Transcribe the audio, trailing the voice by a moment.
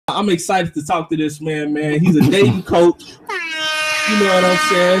I'm excited to talk to this man, man. He's a dating coach. You know what I'm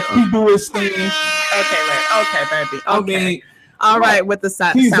saying? He do his thing. Okay, man. Okay, baby. Okay. I mean, all right, with the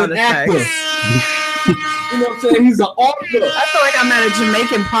sound an actor. You know what I'm saying? He's an author. I feel like I'm at a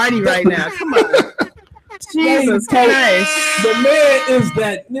Jamaican party right now. Come on. Jesus Christ. The man is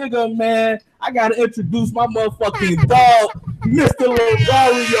that nigga, man. I gotta introduce my motherfucking dog, Mr.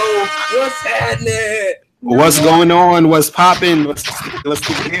 Locario. What's happening? What's going on? What's popping? Let's do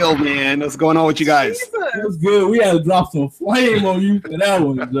the deal, man. What's going on with you guys? What's good? We had to drop some flame on you for that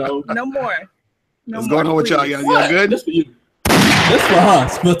one, Joe. No more. What's going on with y'all? Y'all good? This for you. This for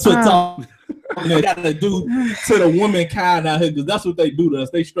us. But to talk, you gotta do to the womankind out here because that's what they do to us.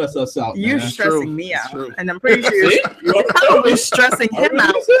 They stress us out. You're man. stressing me out, and I'm pretty sure you're probably stressing him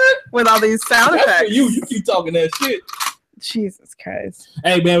out with all these sound effects. You keep talking that shit. Jesus Christ.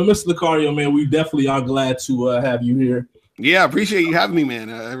 Hey, man, Mr. Locario, man, we definitely are glad to have you here. Yeah, I appreciate you having me,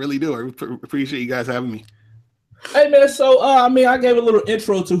 man. I really do. I appreciate you guys having me. Hey, man, so, I mean, I gave a little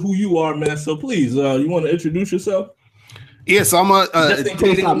intro to who you are, man. So, please, you want to introduce yourself? Yeah, so I'm just in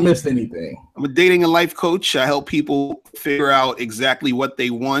case I missed anything. I'm a dating and life coach. I help people figure out exactly what they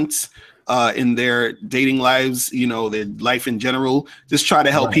want in their dating lives, you know, their life in general. Just try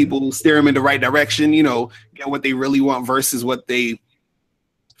to help people steer them in the right direction, you know, get what they really want versus what they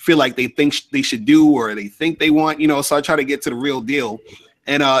feel like they think they should do or they think they want, you know. So I try to get to the real deal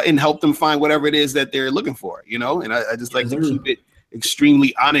and help them find whatever it is that they're looking for, you know. And I just like to keep it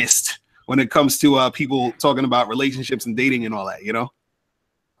extremely honest when it comes to people talking about relationships and dating and all that, you know.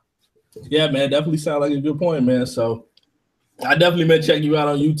 Yeah, man, definitely sound like a good point, man. So I definitely been checking you out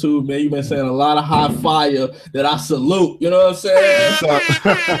on YouTube, man. You've been saying a lot of high fire that I salute. You know what I'm saying? So, you know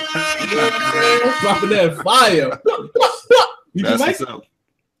what I'm saying? Dropping that fire. You That's what's up.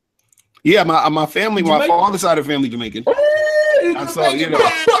 Yeah, my family, my father's side of the family Jamaican. So, you know,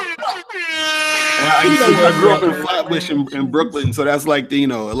 I grew up in Flatbush in Brooklyn, so that's like a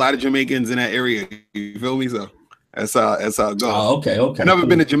lot of Jamaicans in that area. You feel me? So that's how it goes. Oh, okay. I've never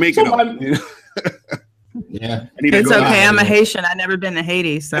been to Jamaica. Yeah, it's okay. I'm a Haitian. I've never been to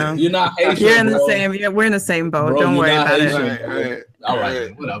Haiti, so you're not Haitian. You're in the same. Yeah, we're in the same boat. Bro, don't worry about Haitian, it. Right. All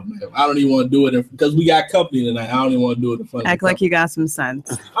right, whatever. Man. I don't even want to do it because we got company tonight. I don't even want to do it in front. Act like you got some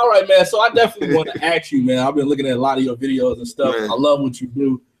sense. All right, man. So I definitely want to ask you, man. I've been looking at a lot of your videos and stuff. Man. I love what you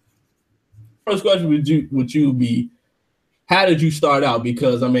do. First question would you be, how did you start out?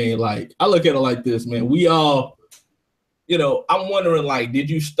 Because I mean, like, I look at it like this, man. We all, you know, I'm wondering, like, did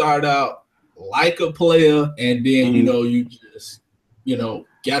you start out like a player and then you just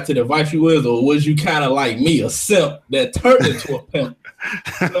got to the vice you was, or was you kind of like me, a simp that turned into a pimp?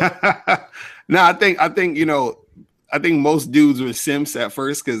 No, I think most dudes were simps at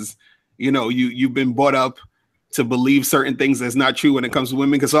first because you've been brought up to believe certain things that's not true when it comes to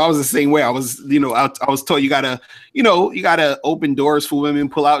women. Because I was the same way. I was told you gotta open doors for women,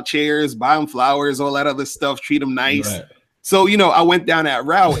 pull out chairs, buy them flowers, all that other stuff, treat them nice. Right. So, I went down that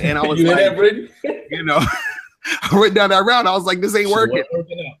route and I was I went down that route. I was like, this ain't working.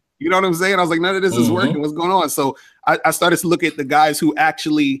 You know what I'm saying? I was like, none of this is working. What's going on? So I started to look at the guys who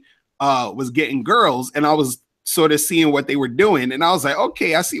actually was getting girls, and I was sort of seeing what they were doing. And I was like,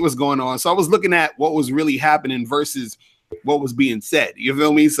 okay, I see what's going on. So I was looking at what was really happening versus what was being said. You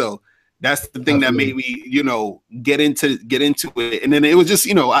feel me? So that's the thing that made me, get into it. And then it was just,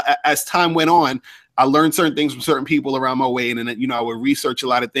 as time went on, I learned certain things from certain people around my way. And then, I would research a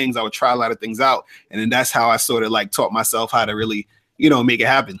lot of things. I would try a lot of things out. And then that's how I sort of like taught myself how to really, make it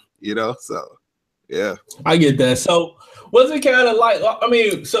happen, So, yeah. I get that. So was it kind of like, I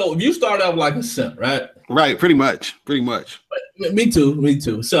mean, so you started off like a simp, right? Right. Pretty much. Me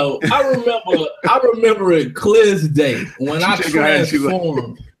too. So I remember it clear as day when I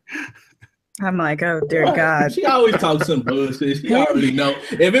transformed. I'm like, oh dear God. She always talks some bullshit. She already know.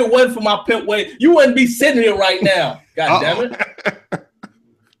 If it wasn't for my pimp way, you wouldn't be sitting here right now. God damn it.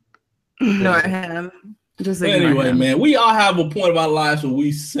 Nor him. Just anyway, man, we all have a point of our lives where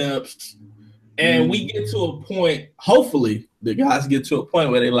we simps, and we get to a point. Hopefully, the guys get to a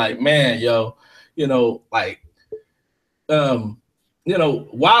point where they're like, man, yo, why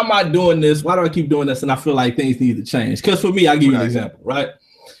am I doing this? Why do I keep doing this? And I feel like things need to change. Because for me, I'll give you an example, right?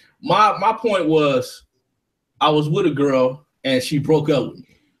 My point was, I was with a girl and she broke up with me.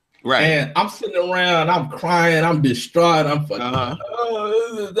 Right. And I'm sitting around, I'm crying, I'm distraught, I'm fucking,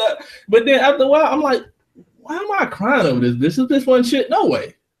 this is that. But then after a while, I'm like, why am I crying over this? This one shit? No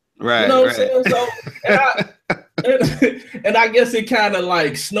way. Right. You know what I'm saying? So, and I guess it kind of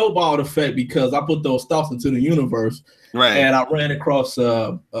like snowballed effect because I put those thoughts into the universe. Right. And I ran across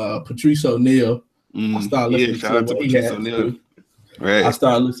Patrice O'Neal. I started listening to what he had to do. Right. I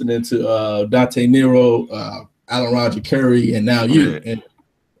started listening to Dante Nero, Alan Roger Curry, and now you and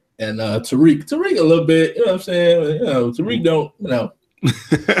Tariq. Tariq a little bit, you know what I'm saying? You know, Tariq don't, you know.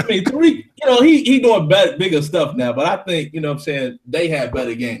 I mean, Tariq, you know, he doing bigger stuff now, but I think, you know what I'm saying, they had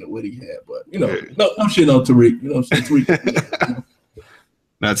better game than what he had. But, you know, no shit on Tariq. You know what I'm saying? Tariq.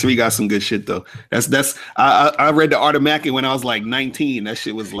 Now, Tariq got some good shit though. I read The Art of Mackin when I was like 19. That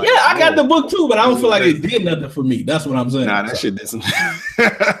shit was like, yeah, I got the book too, but I don't feel like it did nothing for me. That's what I'm saying. Nah, that shit did some.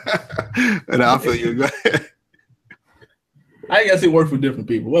 And I feel you. I guess it worked for different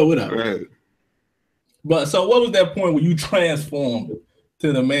people. Well, whatever. Right. But so, what was that point where you transformed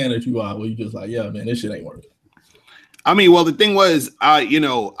to the man that you are? Where you just like, yeah, man, this shit ain't working. I mean, well, the thing was, I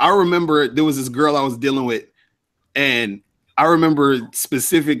remember there was this girl I was dealing with, and I remember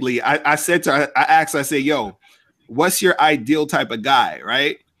specifically, I said to her, I said, yo, what's your ideal type of guy,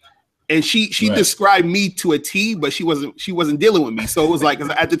 right? And she described me to a T, but she wasn't dealing with me. So it was like,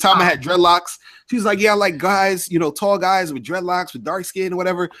 at the time I had dreadlocks. She was like, yeah, I like guys, you know, tall guys with dreadlocks, with dark skin or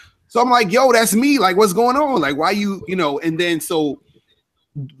whatever. So I'm like, yo, that's me. Like, what's going on? Like, why you know? And then so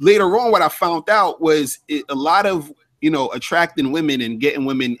later on, what I found out was a lot of, you know, attracting women and getting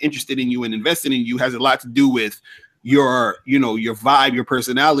women interested in you and investing in you has a lot to do with your, you know, your vibe, your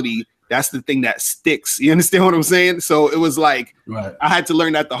personality. That's the thing that sticks. You understand what I'm saying? So it was like, I had to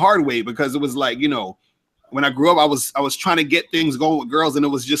learn that the hard way, because it was like, you know, when I grew up, I was trying to get things going with girls, and it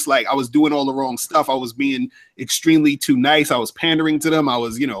was just like I was doing all the wrong stuff. I was being extremely too nice. I was pandering to them. I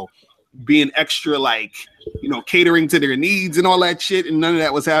was, you know, being extra, like, you know, catering to their needs and all that shit, and none of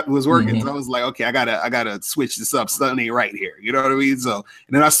that was working. So I was like, okay, I gotta switch this up. Something ain't right here. You know what I mean? So,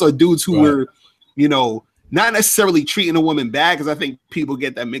 and then I saw dudes who were, you know, not necessarily treating a woman bad, because I think people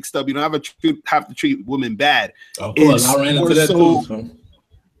get that mixed up. You don't have to treat women bad. Of course, I ran into that too.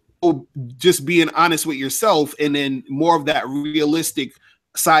 So just being honest with yourself, and then more of that realistic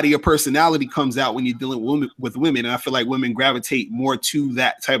side of your personality comes out when you're dealing with women. And I feel like women gravitate more to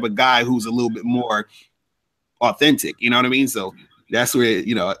that type of guy who's a little bit more authentic. You know what I mean? So that's where,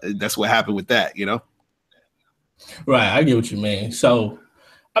 you know, that's what happened with that, you know? Right. I get what you mean. So,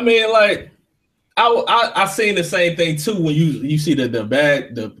 I mean, like, I seen the same thing too. When you see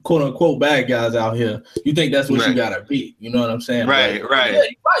the quote unquote bad guys out here, you think that's what you gotta be. You know what I'm saying? Right, but, right. Yeah,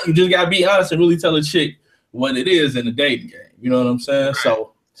 you just gotta be honest and really tell a chick what it is in the dating game. You know what I'm saying? Right.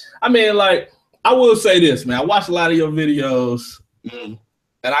 So, I mean, like, I will say this, man. I watched a lot of your videos, and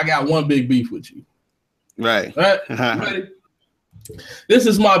I got one big beef with you. Right. Right. You ready? This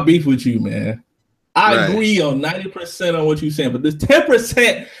is my beef with you, man. I agree on 90% on what you're saying, but this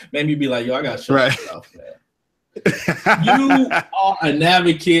 10% made me be like, yo, I got to show myself, man. You are an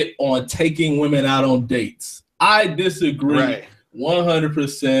advocate on taking women out on dates. I disagree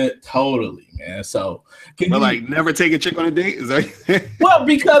 100% totally, man. So, can you like never take a chick on a date? Is that well,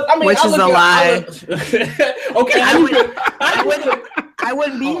 because I mean, which is a lie. Okay, I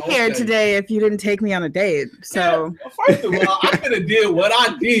wouldn't be here today if you didn't take me on a date. So first of all, I could have did what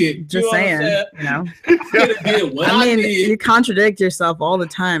I did. Just saying, you know. I could have did what I did. You contradict yourself all the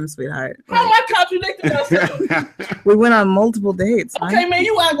time, sweetheart. How am I contradicting myself? We went on multiple dates. Okay, man,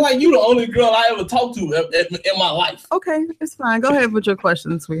 you act like you the only girl I ever talked to in my life. Okay, it's fine. Go ahead with your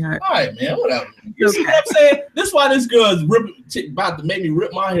question, sweetheart. All right, man, whatever. You see what I'm saying? This is why this girl is about to make me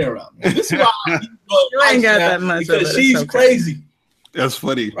rip my hair out. Man. This is why you ain't got that much because she's crazy. That's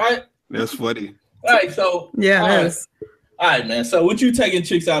funny. Right? That's funny. All right, so yeah, it is. All right, man. So what you taking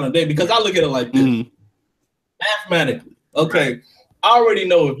chicks out on a date? Because I look at it like this. Mathematically, okay. I already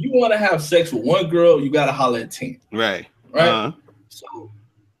know if you want to have sex with one girl, you gotta holler at 10. Right. So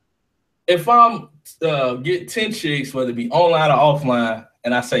if I'm get 10 chicks, whether it be online or offline,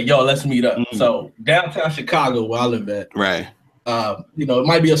 and I say, yo, let's meet up. So downtown Chicago, where I live at, you know, it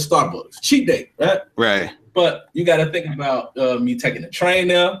might be a Starbucks cheap date, right? Right. But you got to think about me taking the train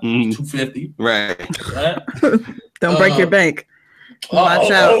there, $250. Right. Don't break your bank.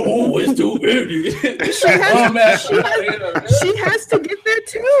 Watch out. Oh, it's $250. She has to get there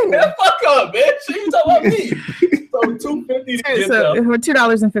too. Man, fuck up, man. She talking about me. So $250 to get there. We're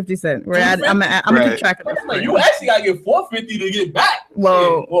 $2.50. I'm gonna keep track of this. You actually gotta get $4.50 to get back.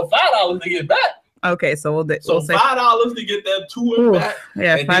 Whoa. Or $5 to get back. Okay, so we'll say $5 to get that $2 and back.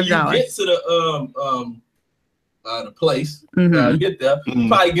 Yeah, $5. And then you get to the place. You get there.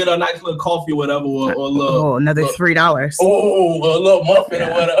 Probably get a nice little coffee or whatever, or a little. Another $3. A little muffin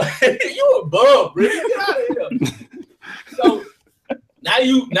or whatever. You a bum, really? Get out of here. So now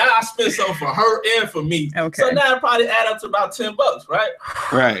I spent some for her and for me. Okay. So now it probably add up to about $10, right?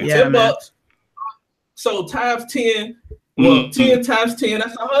 Right. $10. So times 10, Well, 10 times 10,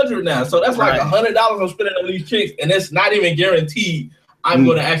 that's 100 now. So that's like $100 I'm spending on these chicks, and it's not even guaranteed I'm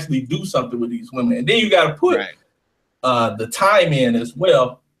going to actually do something with these women. And then you got to put the time in as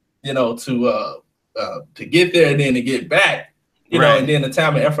well, you know, to get there and then to get back, you know, and then the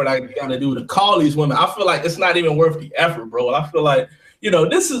time and effort I got to do to call these women. I feel like it's not even worth the effort, bro. I feel like, you know,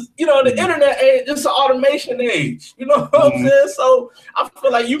 this is, you know, the internet age, it's an automation age. You know what I'm saying? So I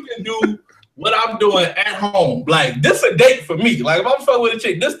feel like you can do what I'm doing at home. Like, this a date for me. Like, if I'm fucking with a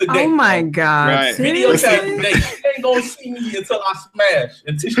chick, this the date. Oh my God. Video chat date. She ain't gonna see me until I smash.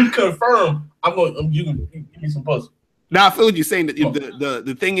 Until she confirm, you can give me some pussy. Now I feel what you're saying. That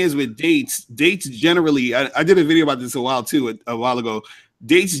the thing is with dates generally, I did a video about this a while ago.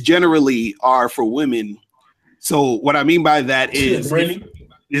 Dates generally are for women. So what I mean by that is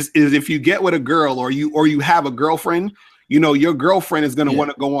if you get with a girl or you have a girlfriend, you know, your girlfriend is going to want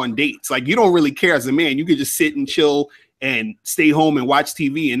to go on dates. Like, you don't really care as a man. You could just sit and chill and stay home and watch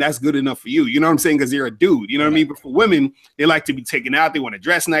TV, and that's good enough for you. You know what I'm saying? Because you're a dude. You know what I mean? But for women, they like to be taken out. They want to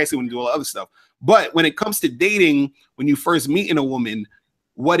dress nice. They want to do all the other stuff. But when it comes to dating, when you first meet a woman,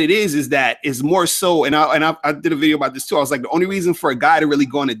 what it is that is more so, and I did a video about this too. I was like, the only reason for a guy to really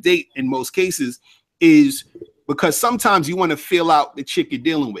go on a date in most cases is because sometimes you want to feel out the chick you're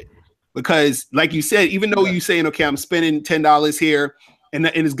dealing with. Because like you said, even though you're saying, okay, I'm spending $10 here, and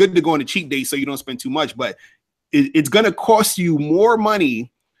it's good to go on a cheap date so you don't spend too much, but it's going to cost you more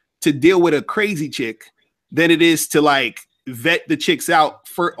money to deal with a crazy chick than it is to like vet the chicks out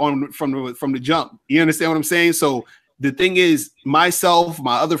from the jump. You understand what I'm saying? So the thing is, myself,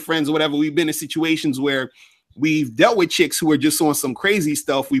 my other friends, or whatever, we've been in situations where we've dealt with chicks who are just on some crazy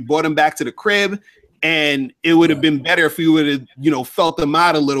stuff. We brought them back to the crib, and it would have been better if we would have, you know, felt them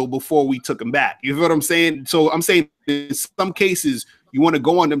out a little before we took them back. You know what I'm saying? So I'm saying in some cases, you want to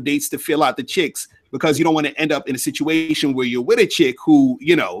go on them dates to feel out the chicks because you don't want to end up in a situation where you're with a chick who,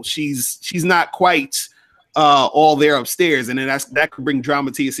 you know, she's not quite all there upstairs, and then that could bring drama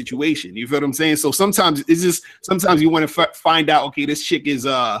to your situation. You feel what I'm saying? So sometimes you want to find out, okay, this chick is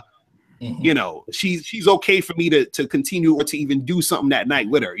you know, she's okay for me to continue or to even do something that night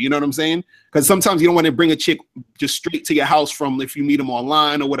with her. You know what I'm saying? Because sometimes you don't want to bring a chick just straight to your house from if you meet them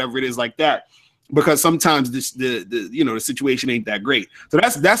online or whatever it is like that, because sometimes the you know, the situation ain't that great. So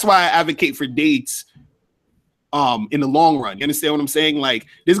that's why I advocate for dates in the long run. You understand what I'm saying? Like,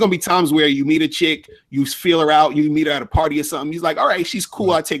 there's gonna be times where you meet a chick, you feel her out, you meet her at a party or something. He's like, all right, she's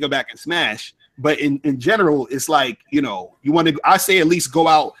cool. I'll take her back and smash. But in general, it's like, you know, you want to, I say at least go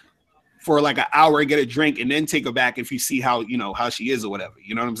out for like an hour and get a drink and then take her back if you see how, you know, how she is or whatever.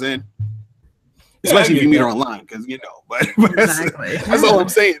 You know what I'm saying? Especially if you meet her online, because, you know, but exactly. that's all I'm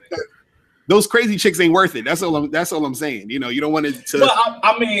saying. Those crazy chicks ain't worth it. That's all I'm saying. You know, you don't want it to. Well,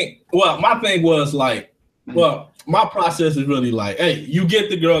 I mean, my thing was like, my process is really like, hey, you get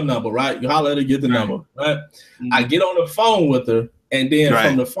the girl number, right? You holler at her, get the number, right? I get on the phone with her, and then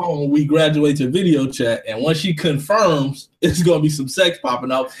from the phone, we graduate to video chat. And once she confirms, it's gonna be some sex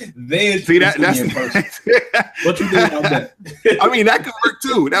popping up. Then see that's in person. What you think about that? I mean, that could work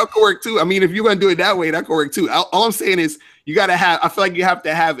too. That could work too. I mean, if you're gonna do it that way, that could work too. All I'm saying is you gotta have. I feel like you have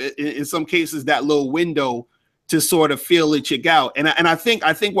to have in some cases that little window to sort of feel the chick out. And I think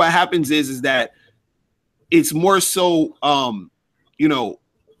what happens is that it's more so, you know,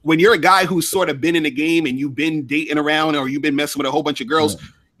 when you're a guy who's sort of been in the game and you've been dating around or you've been messing with a whole bunch of girls,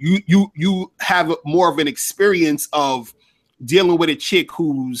 you have more of an experience of dealing with a chick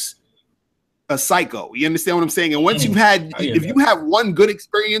who's a psycho. You understand what I'm saying? And once you've had, if you have one good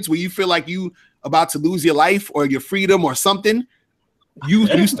experience where you feel like you about to lose your life or your freedom or something,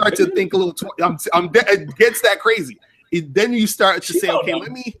 you start to think a little. It gets that crazy. Then you start to say, okay,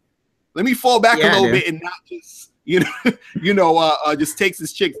 let me fall back a little bit and not just. Just takes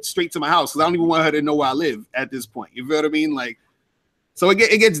this chick straight to my house because I don't even want her to know where I live at this point. You feel what I mean? Like, so it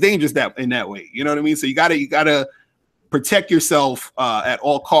gets dangerous in that way. You know what I mean? So you gotta protect yourself at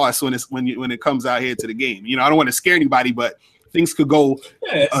all costs when it comes out here to the game. You know, I don't want to scare anybody, but things could go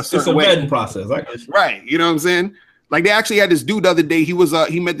a certain way. Vetting process, I guess. Right? You know what I'm saying? Like, they actually had this dude the other day.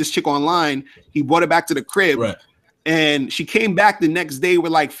 He met this chick online. He brought her back to the crib. Right. And she came back the next day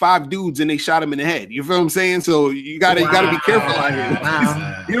with like 5 dudes and they shot him in the head. You feel what I'm saying? So you gotta be careful out here.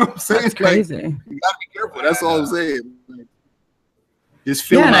 Wow. You know what I'm saying? That's crazy. Like, you gotta be careful. That's all I'm saying. Just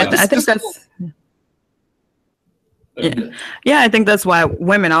feel I think that's I think that's why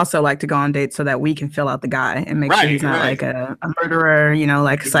women also like to go on dates so that we can fill out the guy and make sure he's not like a murderer, you know,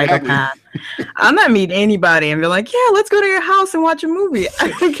 like a psychopath. I'm not meeting anybody and be like, yeah, let's go to your house and watch a movie. I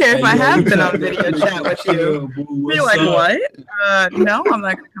don't care if I have been on video chat with you. Be like, what? No, I'm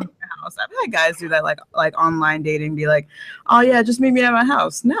not gonna come to the house. I've had guys do that, like online dating, be like, oh yeah, just meet me at my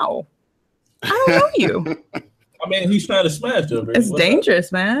house. No, I don't know you. I mean, he's trying to smash her. It's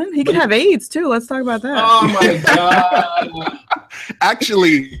dangerous, man. He could have AIDS too. Let's talk about that. Oh my god!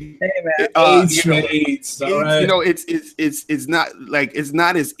 Actually, hey, man. AIDS, you know, it's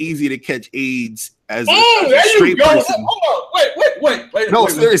not as easy to catch AIDS as a there straight you go. person. Hold on, wait. No,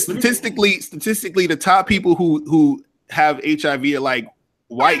 statistically, the top people who have HIV are like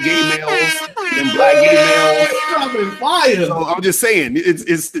white gay males and black gay males. So I'm just saying,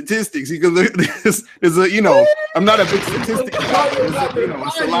 it's statistics. You can look. There's a, you know, I'm not a big statistic.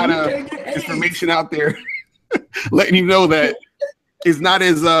 There's a lot of information out there letting you know that it's not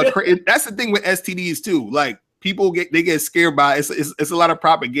as that's the thing with STDs too. Like people get scared by it's a lot of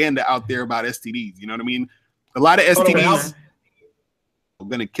propaganda out there about STDs. You know what I mean? A lot of STDs are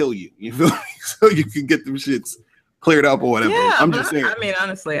gonna kill you. You feel me? So you can get them shits cleared up or whatever. Yeah, I'm just saying. I mean,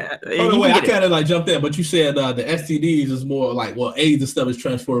 honestly, I kind of like jumped in, but you said the STDs is more like, well, AIDS and stuff is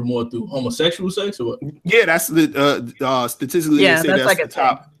transferred more through homosexual sex or what? Yeah, that's the statistically. Yeah, they say that's like the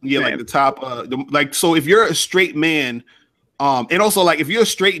top. Yeah, like the top. Like so, if you're a straight man, and also like if you're a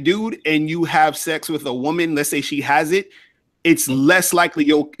straight dude and you have sex with a woman, let's say she has it, it's less likely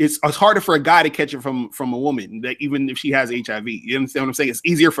it's harder for a guy to catch it from a woman, that even if she has HIV. You understand what I'm saying? It's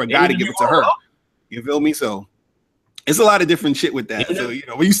easier for a guy to give it to her. You feel me? So it's a lot of different shit with that. So, you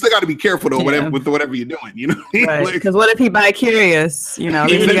know, but you still got to be careful though, whatever you're doing, you know? Right. Because what if he bi-curious, you know?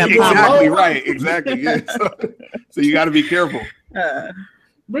 Exactly, right. Exactly. Yeah. So you got to be careful.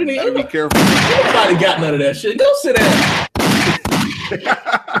 Brittany, you be careful. Nobody got none of that shit. Go sit down.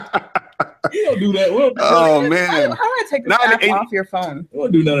 You don't do that. Oh, man. I'm going to take the app off your phone. We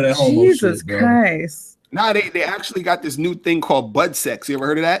don't do none of that homo Jesus shit, Christ. Nah, they actually got this new thing called bud sex. You ever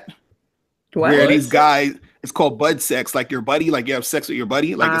heard of that? What? Where these guys... It's called bud sex, like your buddy, like you have sex with your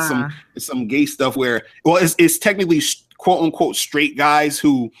buddy. Like it's some gay stuff where, well, it's technically quote unquote straight guys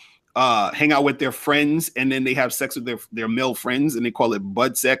who hang out with their friends and then they have sex with their male friends and they call it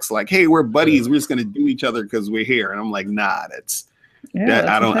bud sex. Like, hey, we're buddies. We're just gonna do each other because we're here. And I'm like, nah,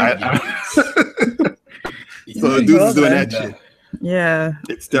 I don't. So the dude's doing that shit. Yeah,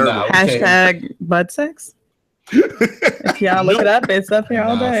 it's terrible. Nah, hashtag bud sex. If y'all look it up, it's up here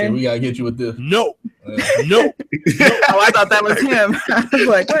all day. See, we gotta get you with this. No. Oh, I thought that was him. I was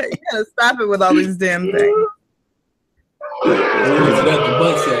like, what? You gotta stop it with all these damn things. That's the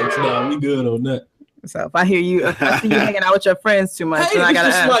butt sex. Nah, we good on that. So if I hear you, if I see you hanging out with your friends too much, then I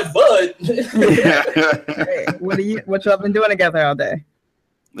gotta ask. My bud. Hey, what y'all been doing together all day?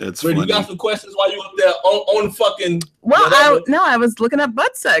 That's funny. You got some questions while you up there on fucking. Well, I was looking up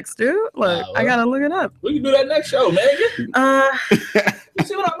butt sex, dude. Look, I gotta look it up. We can do that next show, man. You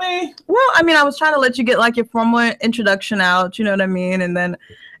see what I mean? Well, I mean, I was trying to let you get like your formal introduction out. You know what I mean, and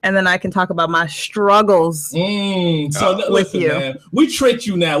then I can talk about my struggles. So with listen, you, man, we tricked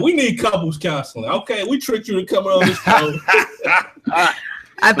you. Now we need couples counseling. Okay, we tricked you to come on this show.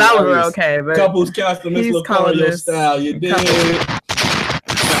 I thought we were okay, but couples counseling, Miss Locario style. You did.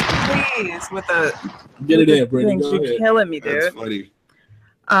 Please, with the get it in, Brittany. You're killing me, dude. That's funny.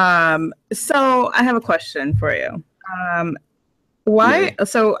 So I have a question for you. Why? Yeah.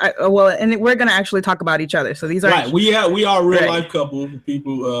 So, and we're gonna actually talk about each other. So these are right. We are real life couple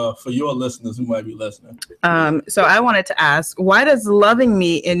people. For your listeners who might be listening. So I wanted to ask, why does loving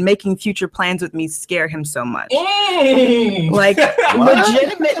me and making future plans with me scare him so much? Like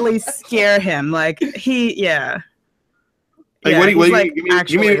legitimately scare him. Like yeah. Like,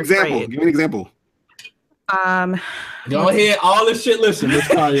 give me an example. Afraid. Give me an example. Go ahead, all this shit. Listen, Miss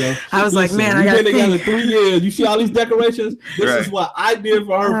Cario. I was like, man, we've been together 3 years. You see all these decorations? This is what I did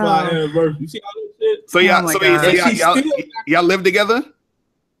for her for our anniversary. You see all this shit? So y'all live together?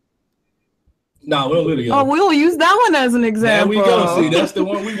 No, we don't live together. Oh, we'll use that one as an example. There we go. See, that's the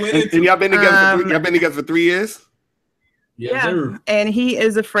one we went into. And y'all been together for 3 years? Yes, sir. And he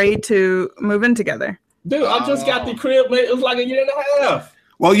is afraid to move in together. Dude, I just got the crib, man. It was like a year and a half.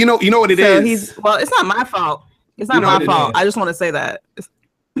 Well, you know what it is. It's not my fault. It's not my fault. I just want to say that.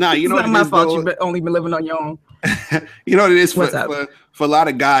 Nah, you know what it is. It's not my fault. You've only been living on your own. You know what it is for a lot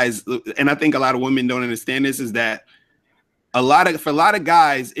of guys, and I think a lot of women don't understand this, is that for a lot of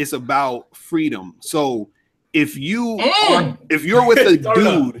guys, it's about freedom. So if you're with a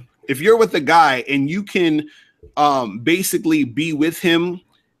dude, if you're with a guy and you can basically be with him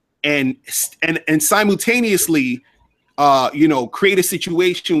and simultaneously create a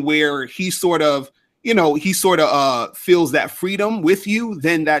situation where he sort of feels that freedom with you,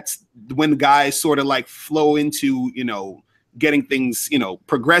 then that's when guys sort of like flow into getting things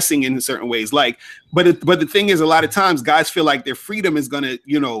progressing in certain ways. Like, but the thing is, a lot of times guys feel like their freedom is gonna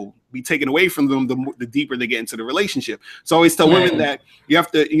be taken away from them the deeper they get into the relationship. So I always tell women that you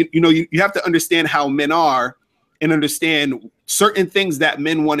have to, you have to understand how men are and understand certain things that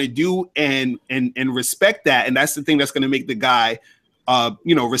men want to do and respect that. And that's the thing that's going to make the guy,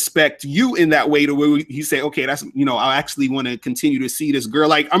 respect you in that way, to where he say, okay, that's, I actually want to continue to see this girl.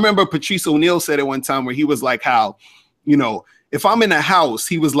 Like I remember Patrice O'Neal said it one time where he was like, how, if I'm in a house,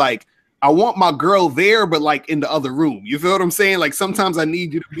 he was like, I want my girl there, but like in the other room. You feel what I'm saying? Like sometimes I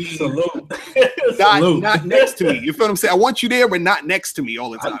need you to be not next to me. You feel what I'm saying? I want you there, but not next to me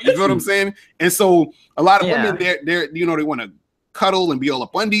all the time. You feel what I'm saying? And so a lot of women, they're they want to cuddle and be all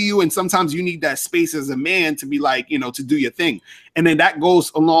up under you. And sometimes you need that space as a man to be like, to do your thing. And then that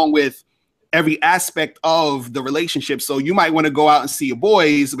goes along with every aspect of the relationship. So you might want to go out and see your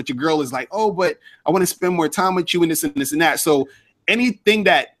boys, but your girl is like, oh, but I want to spend more time with you and this and this and that. So anything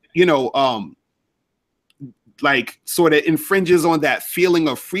that, like sort of infringes on that feeling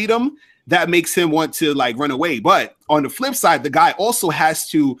of freedom, that makes him want to like run away. But on the flip side, the guy also has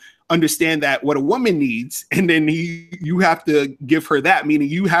to understand that what a woman needs, and then you have to give her that, meaning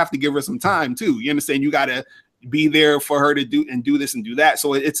you have to give her some time too. You understand? You got to be there for her to do this and do that.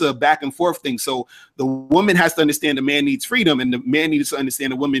 So it's a back and forth thing. So the woman has to understand the man needs freedom, and the man needs to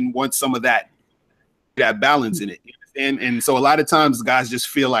understand the woman wants some of that balance in it. And so a lot of times guys just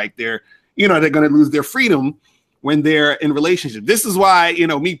feel like they're going to lose their freedom when they're in relationship. This is why,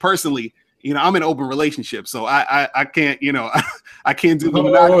 me personally, I'm in an open relationship, so I can't, I can't do the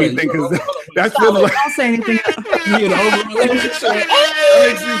monogamy thing, because that's feels like I'll say anything. You in an open relationship. That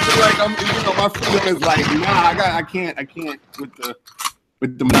makes me feel like I'm, my freedom is like, nah, I can't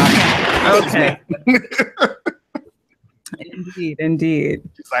with the monogamy. Okay. Indeed.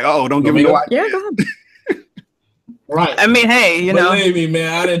 It's like, oh, don't give me the yeah, go ahead. Right. I mean, hey, believe me,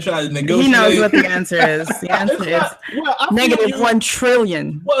 man, I didn't try to negotiate. He knows what the answer is. The answer is negative 1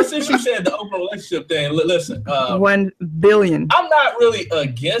 trillion. Well, since you said the open relationship thing, listen. 1 billion. I'm not really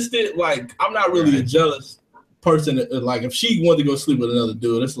against it. Like, I'm not really a jealous person. Like, if she wanted to go sleep with another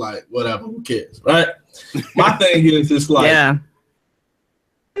dude, it's like, whatever, who cares, right? My thing is, it's like,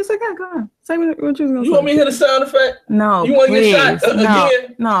 it's okay, go on. Say what you was gonna say. You want me to hit a sound effect? No, you want to get shot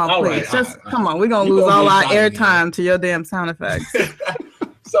again? No, all please. Right, just come on. We're gonna lose all our airtime to your damn sound effects.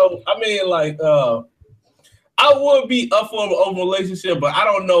 So I mean, like, I would be up for an open relationship, but I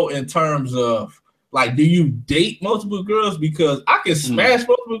don't know in terms of like, do you date multiple girls? Because I can smash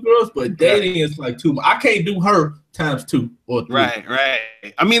multiple girls, but dating is like too much. I can't do her times 2 or 3. Right.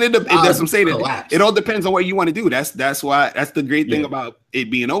 I mean, it does. I'm saying it all depends on what you want to do. That's why. That's the great thing about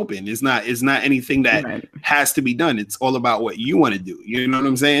it being open. It's not anything that has to be done. It's all about what you want to do. You know what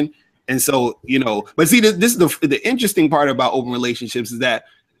I'm saying? And so, but see, this is the interesting part about open relationships is that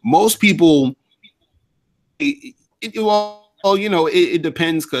most people, it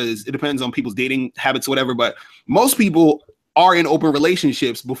depends, because it depends on people's dating habits or whatever. But most people are in open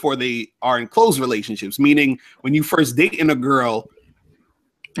relationships before they are in closed relationships. Meaning, when you first dating a girl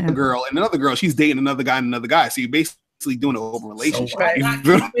and another girl, she's dating another guy and another guy. So you're basically doing an open relationship. So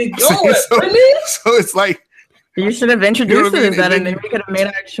it's like, you should have introduced us that, and then we could have made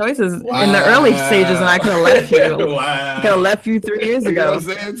our choices in the early stages, and I could have left you. Could have left you 3 years ago. You know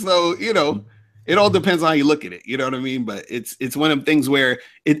what I'm saying? So it all depends on how you look at it. You know what I mean? But it's one of them things where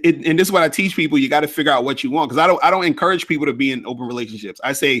and this is what I teach people. You got to figure out what you want, because I don't encourage people to be in open relationships.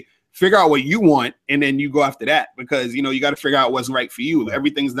 I say figure out what you want, and then you go after that, because you got to figure out what's right for you.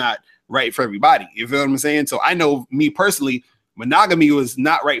 Everything's not right for everybody. You feel what I'm saying? So I know me personally, monogamy was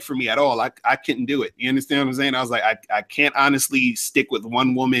not right for me at all. I couldn't do it. You understand what I'm saying? I was like, I can't honestly stick with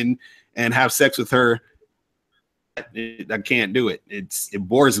one woman and have sex with her. I can't do it. It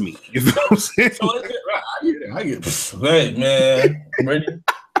bores me. You know what I'm saying? So I get hey, man. Ready?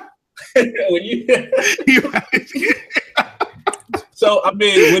 When you So I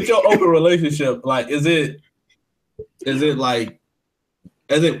mean, with your open relationship, like, is it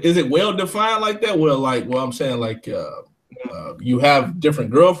well defined like that? I'm saying, like, you have different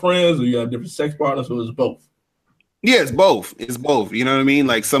girlfriends, or you have different sex partners, or it's both? Yeah, it's both. You know what I mean?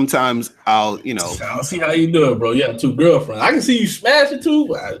 Like, sometimes I'll see how you do it, bro. You have 2 girlfriends. I can see you smash it too.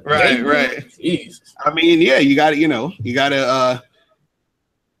 Right. Jesus. I mean, yeah, you got to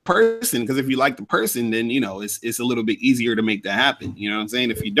person, because if you like the person, then it's a little bit easier to make that happen. You know what I'm saying?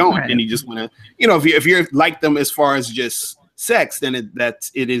 If you don't, then you just want to, if you're like them as far as just sex, then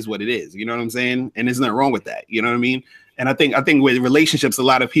it is what it is. You know what I'm saying? And there's nothing wrong with that. You know what I mean? And I think with relationships, a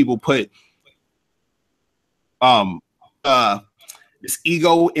lot of people put this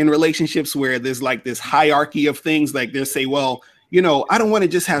ego in relationships, where there's like this hierarchy of things. Like, they'll say, well, you know, I don't want to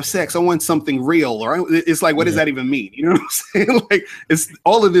just have sex. I want something real. Or it's like, what does that even mean? You know what I'm saying? Like, it's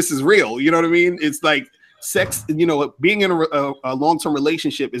all of this is real. You know what I mean? It's like sex, you know, being in a long-term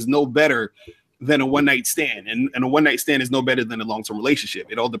relationship is no better than a one-night stand. And a one-night stand is no better than a long-term relationship.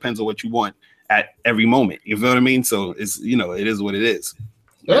 It all depends on what you want at every moment. You feel what I mean? So it's, you know, it is what it is.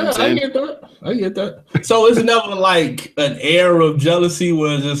 Yeah, I get that. I get that. So it's never like an air of jealousy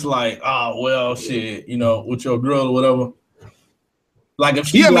where it's just like, oh well, shit, you know, with your girl or whatever. Like if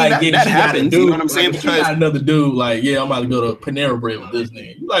she that happens, you know what I'm saying? Because she got another dude, like, yeah, I'm about to go to Panera Bread with this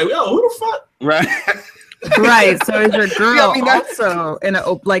nigga. You like, yo, who the fuck? Right. Right. So is your girl also in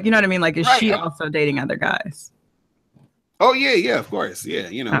a like, you know what I mean? Like, is she also dating other guys? Oh yeah, of course. Yeah,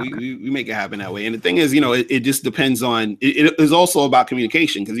 you know, we make it happen that way. And the thing is, you know, it just depends on. It is also about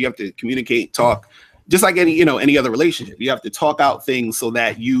communication, because you have to communicate, talk, just like any other relationship. You have to talk out things so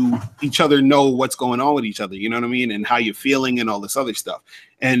that each other know what's going on with each other. You know what I mean, and how you're feeling and all this other stuff.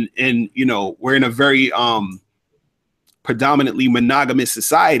 And you know, we're in a very predominantly monogamous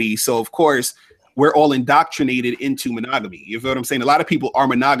society, so of course we're all indoctrinated into monogamy. You feel what I'm saying? A lot of people are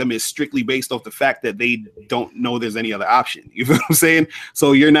monogamous strictly based off the fact that they don't know there's any other option. You feel what I'm saying?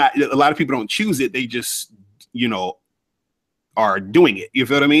 So a lot of people don't choose it. They just, you know, are doing it. You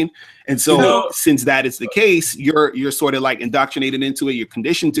feel what I mean? And so since that is the case, you're sort of like indoctrinated into it. You're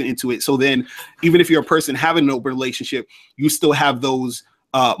conditioned into it. So then even if you're a person having an open relationship, you still have those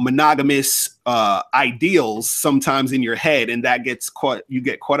monogamous ideals sometimes in your head, and you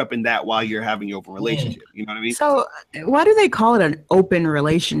get caught up in that while you're having your open relationship. You know what I mean? So why do they call it an open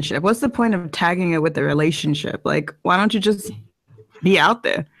relationship? What's the point of tagging it with the relationship? Like, why don't you just be out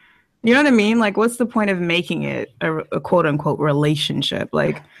there? You know what I mean? Like, what's the point of making it a quote unquote relationship?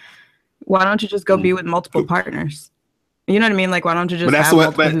 Like, why don't you just go be with multiple partners? You know what I mean? Like, why don't you just have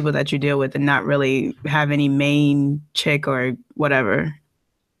multiple people that you deal with and not really have any main chick or whatever?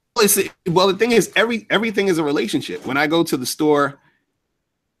 Well, the thing is, everything is a relationship. When I go to the store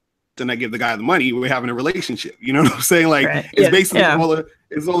and I give the guy the money, we're having a relationship. You know what I'm saying? Like, it's basically all a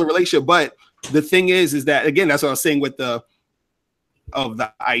relationship. But the thing is that, again, that's what I was saying with the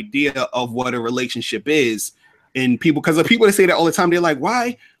idea of what a relationship is. And people, because the people that say that all the time, they're like,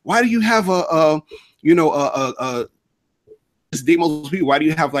 why do you have just date multiple people? Why do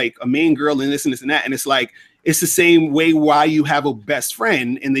you have like a main girl and this and this and that? And it's like, it's the same way why you have a best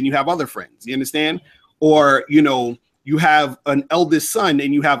friend and then you have other friends. You understand? Or, you know, you have an eldest son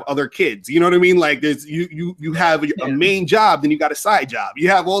and you have other kids. You know what I mean? Like, there's you have a main job, then you got a side job. You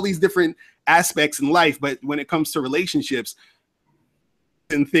have all these different aspects in life, but when it comes to relationships,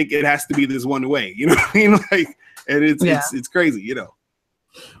 and think it has to be this one way. You know what I mean? Like, and it's crazy, you know.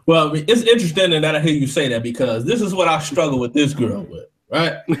 Well, I mean, it's interesting that I hear you say that, because this is what I struggle with this girl with,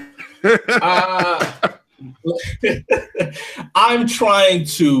 right? I'm trying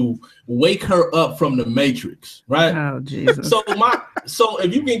to wake her up from the Matrix, right? Oh, Jesus. So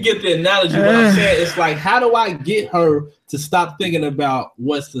if you can get the analogy, what I'm saying, it's like, how do I get her to stop thinking about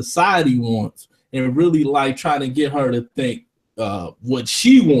what society wants and really like trying to get her to think what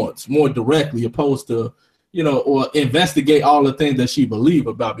she wants more directly, opposed to, you know, or investigate all the things that she believe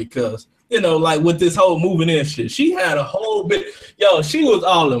about? Because, you know, like with this whole moving in shit, she had a whole bit, she was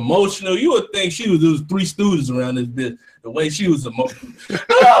all emotional. You would think she was just Three Stooges around this bitch, the way she was emotional.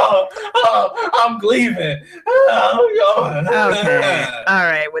 I'm leaving. Okay. All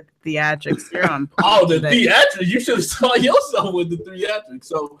right, with the theatrics, you're on. The theatrics, you should have saw yourself with the theatrics.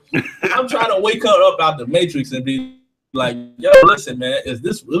 So I'm trying to wake her up out the Matrix and be like, yo, listen, man, is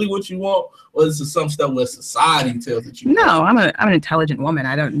this really what you want, or is this some stuff where society tells that you want? No, I'm an intelligent woman.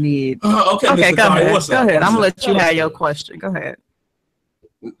 I don't need. Okay, go ahead. Go ahead. I'm gonna let you have your question. Go ahead.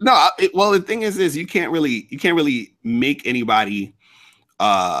 No, well, the thing is you can't really make anybody,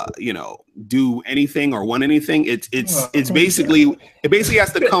 do anything or want anything. It basically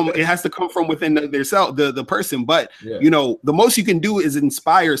has to come. It has to come from within the person. But you know, the most you can do is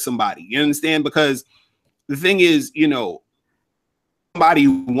inspire somebody. You understand? Because the thing is, you know, somebody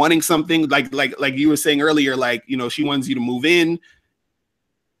wanting something like you were saying earlier, like, you know, she wants you to move in.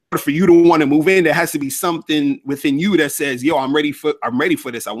 But for you to want to move in, there has to be something within you that says, yo, I'm ready for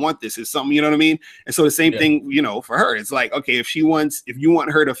this. I want this. It's something, you know what I mean? And so the same thing, you know, for her, it's like, okay, if you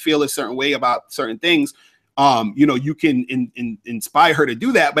want her to feel a certain way about certain things, you know, you can inspire her to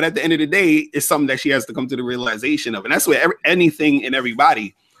do that. But at the end of the day, it's something that she has to come to the realization of. And that's where anything and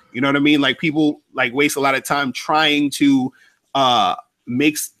everybody, you know what I mean? Like, people like waste a lot of time trying to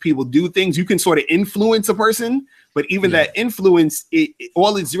make people do things. You can sort of influence a person, but even that influence,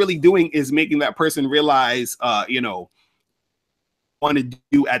 all it's really doing is making that person realize, you know, want to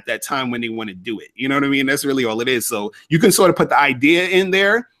do at that time when they want to do it. You know what I mean? That's really all it is. So you can sort of put the idea in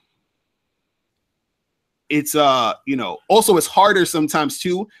there. It's you know, also it's harder sometimes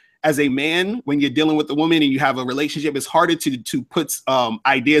too as a man when you're dealing with a woman and you have a relationship. It's harder to put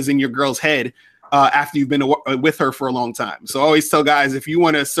ideas in your girl's head after you've been with her for a long time. So I always tell guys, if you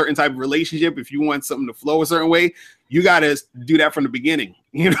want a certain type of relationship, if you want something to flow a certain way, you got to do that from the beginning,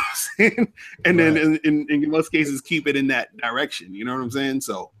 you know what I'm saying? And then in most cases, keep it in that direction. You know what I'm saying?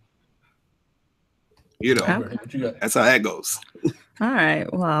 So, you know, that's how that goes. All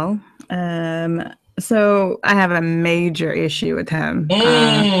right. Well, so I have a major issue with him.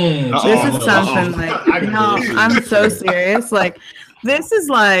 This is something like, no, I'm so serious. Like, this is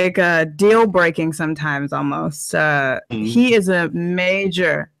like deal breaking sometimes almost. He is a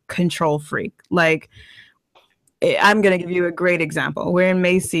major control freak. Like, I'm going to give you a great example. We're in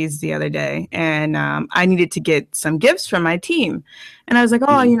Macy's the other day, and I needed to get some gifts for my team. And I was like,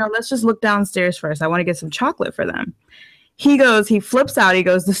 oh, you know, let's just look downstairs first. I want to get some chocolate for them. He flips out. He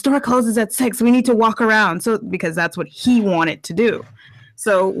goes, the store closes at 6. We need to walk around. So, because that's what he wanted to do.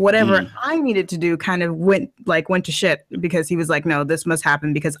 So whatever I needed to do kind of went to shit, because he was like, no, this must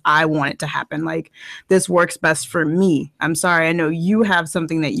happen because I want it to happen. Like, this works best for me. I'm sorry. I know you have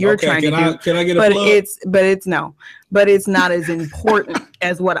something that you're trying to do. Can I get a plug? But it's not as important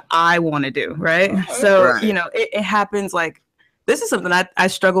as what I want to do. Right. So, you know, it happens. Like, this is something I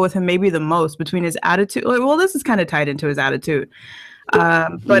struggle with him maybe the most, between his attitude. Like, well, this is kind of tied into his attitude.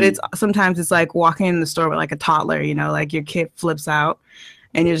 But it's sometimes it's like walking in the store with like a toddler, you know, like your kid flips out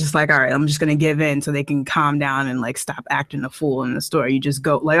and you're just like, all right, I'm just going to give in so they can calm down and like stop acting a fool in the store. You just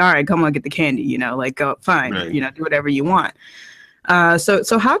go like, all right, come on, get the candy, you know, like, go fine, you know, do whatever you want.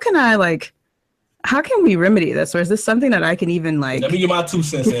 So how can we remedy this? Or is this something that I can even like, let me get my 2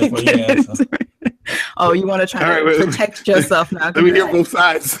 cents in for you. Oh, you want to try to protect yourself now? Let me hear both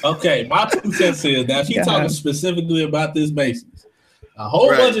sides. Okay, my 2 cents is, now she's talking specifically about this Macy's. A whole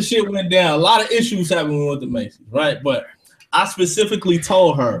bunch of shit went down. A lot of issues happened when we went to Macy's, right? But I specifically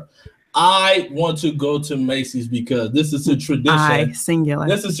told her, I want to go to Macy's because this is a tradition. Singular.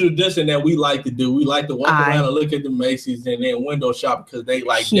 This is a tradition that we like to do. We like to walk around and look at the Macy's and then window shop because they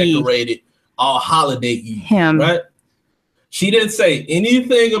like decorated all holiday Eve, right? She didn't say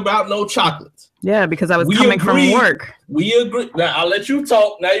anything about no chocolates. Yeah, because I was coming from work. We agree. Now I'll let you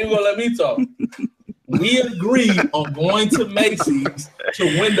talk. Now you're gonna let me talk. We agreed on going to Macy's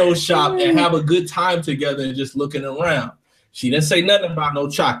to window shop and have a good time together and just looking around. She didn't say nothing about no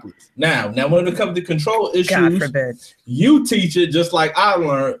chocolates. Now when it comes to control issues, you teach it just like I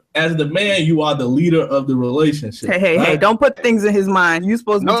learned. As the man, you are the leader of the relationship. Hey, don't put things in his mind. You're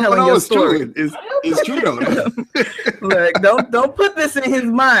supposed to be telling your story. It's true though. Look, don't put this in his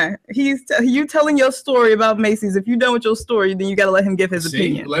mind. You telling your story about Macy's. If you're done with your story, then you got to let him give his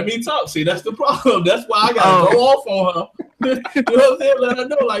opinion. Let me talk. See, that's the problem. That's why I got to go off on her. You know what I'm saying? Let her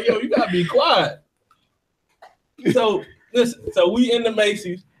know, like, yo, you got to be quiet. So, listen, so we in the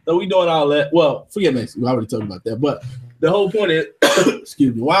Macy's. So we doing all that. Well, forget Macy's. We already talked about that. But the whole point is,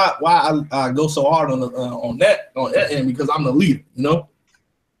 excuse me, why I go so hard on that end, because I'm the leader, you know?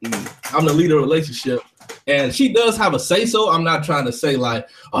 I'm the leader of the relationship. And she does have a say-so. I'm not trying to say like,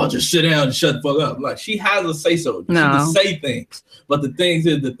 oh, just sit down and shut the fuck up. Like, she has a say-so. She can say things. But the thing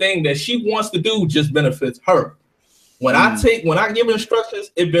is, the thing that she wants to do just benefits her. When I give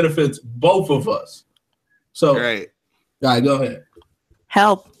instructions, it benefits both of us. So, all right, go ahead.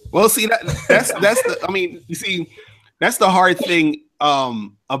 Help. Well, see, that's the, I mean, you see, that's the hard thing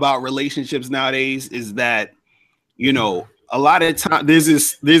about relationships nowadays, is that, you know, a lot of time there's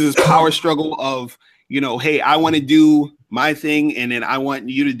this power struggle of, you know, hey, I want to do my thing and then I want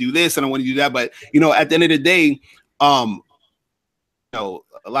you to do this and I want to do that. But, you know, at the end of the day, you know,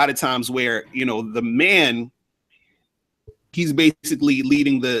 a lot of times where, you know, the man, he's basically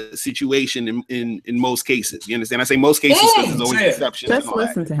leading the situation in most cases. You understand? I say most cases because there's always exceptions. Just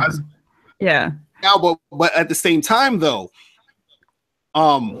listen to him. Yeah. Now, but at the same time, though,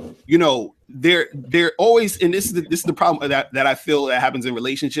 you know, they're always, and this is the problem that I feel that happens in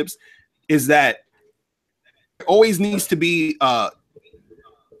relationships, is that there always needs to be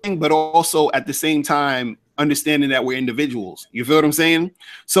but also at the same time understanding that we're individuals. You feel what I'm saying?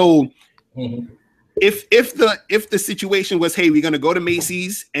 So if the situation was, hey, we're gonna go to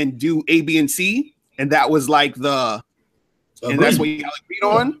Macy's and do A, B, and C, and that was like and that's what you agreed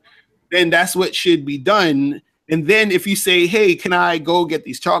on, then that's what should be done. And then if you say, hey, can I go get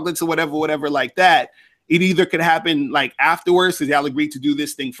these chocolates or whatever like that, it either could happen like afterwards, because y'all agreed to do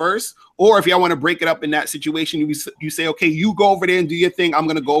this thing first, or if y'all want to break it up in that situation, you say, okay, you go over there and do your thing. I'm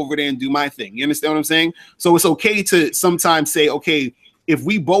going to go over there and do my thing. You understand what I'm saying? So it's okay to sometimes say, okay, if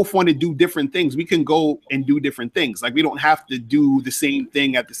we both want to do different things, we can go and do different things. Like we don't have to do the same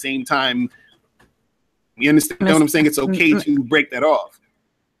thing at the same time. You understand what I'm saying? It's okay to break that off.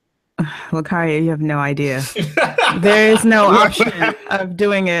 Locario, you have no idea. There is no option of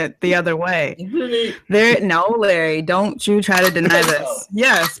doing it the other way. No, Larry, don't you try to deny this.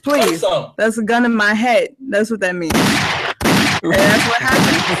 Yes, please. That's a gun in my head. That's what that means. And that's what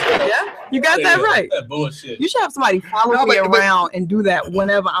happens. Yeah, you got that right. That bullshit. You should have somebody follow me around and do that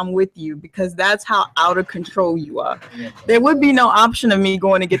whenever I'm with you, because that's how out of control you are. There would be no option of me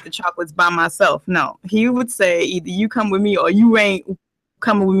going to get the chocolates by myself. No, he would say either you come with me or you ain't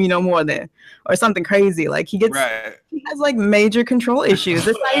coming with me no more then, or something crazy. Like he has like major control issues.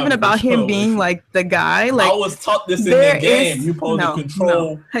 It's not even about him being like the guy. Like I was taught this in the game. You supposed to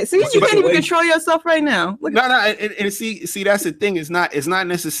control. No. Hey, see, you can't even control yourself right now. Look and see that's the thing. It's not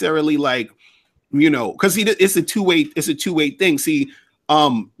necessarily like, you know, because it's a two-way thing. See,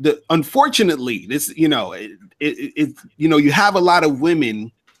 unfortunately, this, you know, it you know, you have a lot of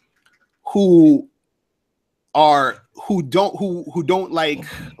women who don't like,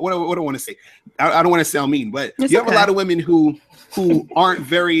 what do I want to say? I don't want to sound mean, but you have a lot of women who aren't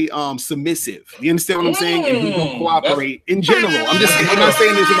very submissive. You understand what I'm saying? And who don't cooperate in general. I'm not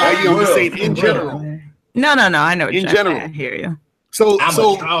saying this about you. I'm just saying in general. No. I know. In general, I hear you. So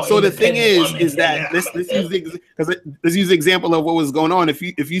the thing is that let's use the example of what was going on. If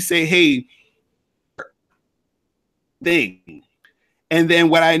you say, hey, thing. And then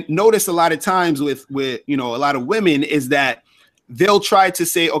what I notice a lot of times with you know, a lot of women is that they'll try to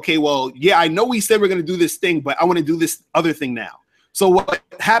say, okay, well, yeah, I know we said we're going to do this thing, but I want to do this other thing now. So what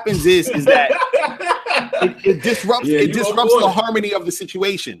happens is that it disrupts the harmony of the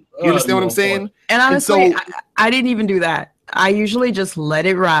situation. You understand what I'm saying? And honestly, I didn't even do that. I usually just let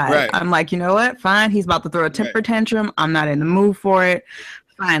it ride. Right. I'm like, you know what? Fine. He's about to throw a temper tantrum. I'm not in the mood for it.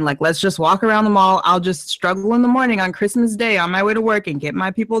 Fine, like let's just walk around the mall. I'll just struggle in the morning on Christmas Day on my way to work and get my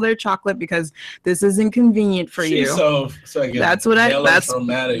people their chocolate because this is inconvenient for you. That's what I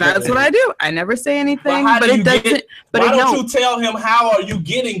do. I never say anything, but it doesn't. But why don't you tell him how are you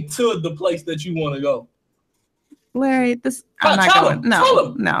getting to the place that you want to go? Larry, I'm not going. Tell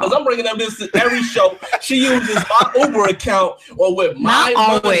him. Because I'm bringing up this every show. She uses my Uber account or with my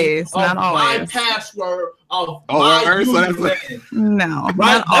my password of my username. No,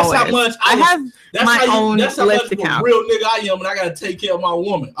 right. That's how much I have my own Lyft account. Real nigga I am, and I gotta take care of my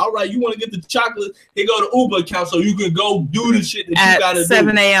woman. All right, you want to get the chocolate? Here go the Uber account, so you can go do the shit that you gotta do. At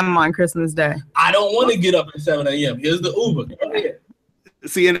 7 a.m. on Christmas Day. I don't want to get up at 7 a.m. Here's the Uber. Go ahead.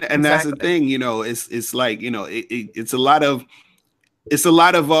 See, and that's the thing, you know, it's like, you know, it's a lot of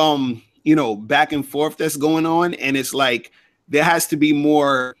you know, back and forth that's going on, and it's like there has to be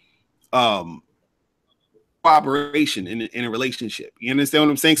more cooperation in a relationship. You understand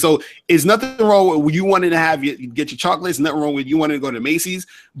what I'm saying? So it's nothing wrong with you wanting to get your chocolates, nothing wrong with you wanting to go to Macy's,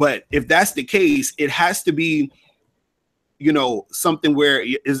 but if that's the case, it has to be, you know, something where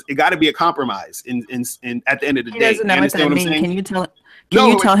it got to be a compromise in at the end of the day. He doesn't know what that means. Can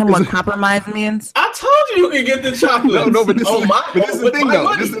you tell him what compromise means? I told you can get the chocolate. No, but this is the thing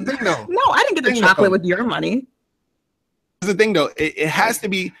though. This is the thing though. No, I didn't get the chocolate with your money. This is the thing though. It has to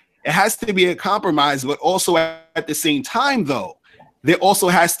be a compromise, but also at the same time though, there also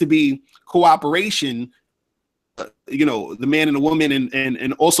has to be cooperation. You know, the man and the woman,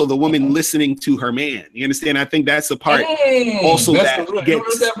 and also the woman listening to her man. You understand? I think that's the part also that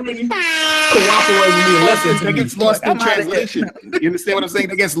gets lost in translation. You understand what I'm saying?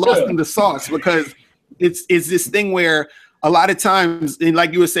 That gets lost in the sauce, because it's this thing where a lot of times, and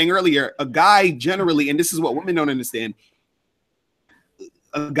like you were saying earlier, a guy generally, and this is what women don't understand,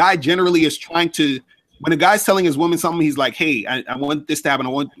 a guy generally is trying to, when a guy's telling his woman something, he's like, hey, I want this to happen. I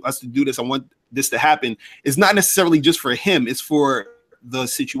want us to do this. I want this to happen. It's not necessarily just for him. It's for the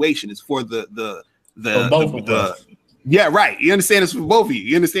situation. It's for the yeah, right. You understand? It's for both of you.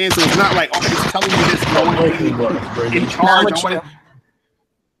 You understand? So it's not like, oh, I'm just telling you this. I want to be in charge.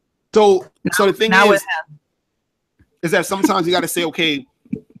 So the thing is that sometimes you got to say, okay,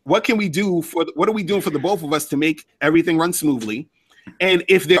 what can we do what are we doing for the both of us to make everything run smoothly? And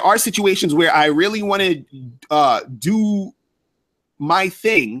if there are situations where I really want to do my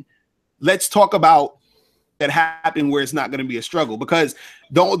thing, let's talk about that happen where it's not going to be a struggle. Because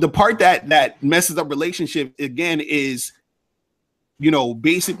the part that messes up relationship again is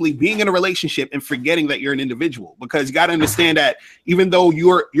basically being in a relationship and forgetting that you're an individual, because you got to understand that even though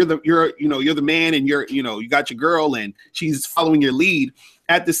you're the man and you got your girl and she's following your lead,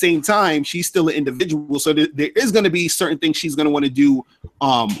 at the same time, she's still an individual. So there is going to be certain things she's going to want to do,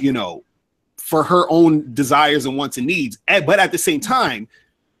 for her own desires and wants and needs. But at the same time,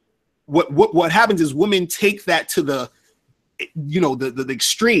 what happens is women take that to the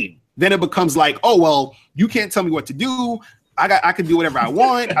extreme. Then it becomes like, oh, well, you can't tell me what to do. I can do whatever I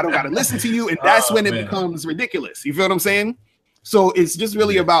want. I don't got to listen to you. And that's when it becomes ridiculous. You feel what I'm saying? So it's just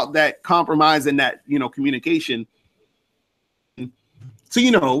really about that compromise and that, communication.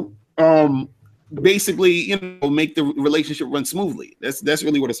 So, basically, make the relationship run smoothly. That's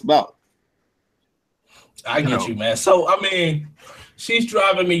really what it's about. I get you, man. So, I mean, she's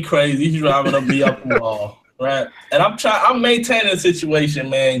driving me crazy. She's driving me up the wall, right? And I'm maintaining the situation,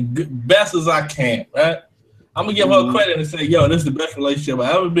 man, best as I can, right? I'm going to give her credit and say, yo, this is the best relationship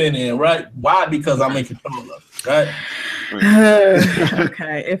I've ever been in, right? Why? Because I'm in control of it, right?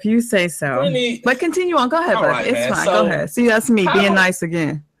 Okay, if you say so. But continue on. Go ahead, bud. Right, it's man. Fine. So, go ahead. See, that's me being nice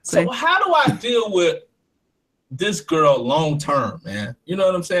again. So how do I deal with this girl long term, man? You know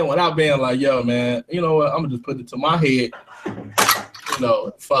what I'm saying? Without being like, yo, man, you know what? I'm gonna just put it to my head.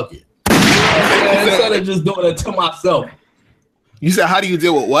 Fuck it. Instead of just doing it to myself. You said, how do you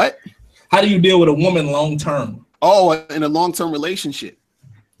deal with what? How do you deal with a woman long term? Oh, in a long term relationship.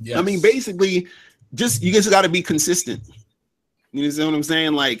 Yes. I mean, basically, you just got to be consistent. You know what I'm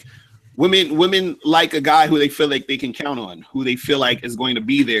saying? Like, women like a guy who they feel like they can count on, who they feel like is going to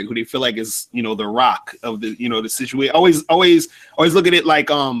be there, who they feel like is, the rock of the, the situation. Always look at it like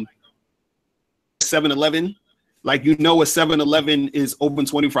 7-Eleven. Like, a 7-Eleven is open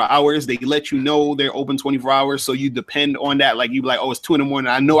 24 hours. They let you know they're open 24 hours. So you depend on that. Like, you be like, oh, it's 2 a.m.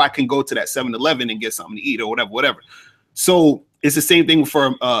 I know I can go to that 7-Eleven and get something to eat or whatever. So it's the same thing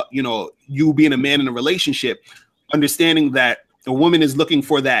for, you being a man in a relationship, understanding that a woman is looking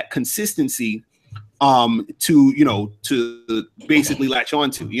for that consistency to basically latch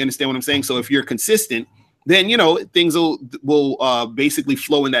on to. You understand what I'm saying? So if you're consistent, then, things will basically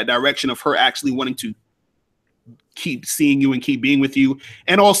flow in that direction of her actually wanting to keep seeing you and keep being with you.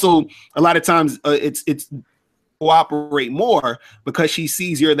 And also a lot of times it's cooperate more because she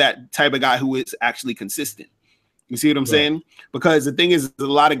sees you're that type of guy who is actually consistent. You see what I'm saying? Because the thing is, there's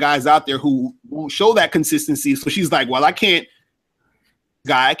a lot of guys out there who won't show that consistency. So she's like, well, I can't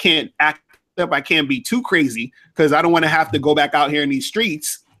act up. I can't be too crazy because I don't want to have to go back out here in these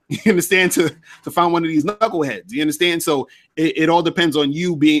streets. You understand? To find one of these knuckleheads. You understand? So it all depends on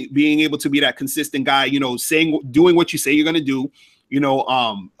you being able to be that consistent guy, doing what you say you're going to do,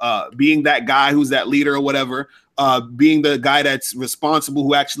 being that guy who's that leader or whatever, being the guy that's responsible,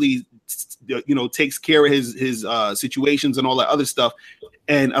 who actually takes care of his situations and all that other stuff.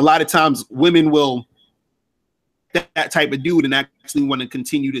 And a lot of times women will that type of dude and actually want to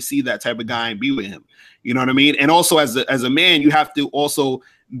continue to see that type of guy and be with him. You know what I mean? And also as a man, you have to also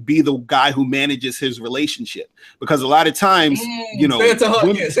be the guy who manages his relationship, because a lot of times, say it to her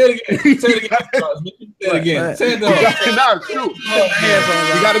again. Say it again. Say it again. Say it to her. No, it's true.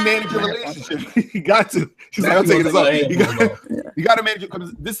 You got to manage your relationship. You got to. She's like, I'm taking this off. You got to manage it,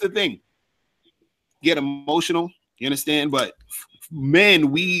 because this is the thing. Get emotional. You understand? But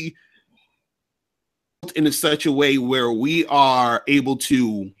men, we in such a way where we are able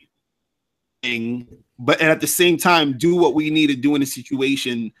to, but at the same time do what we need to do in a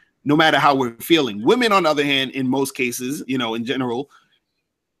situation, no matter how we're feeling. Women, on the other hand, in most cases, in general,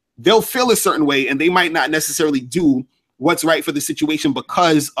 they'll feel a certain way and they might not necessarily do what's right for the situation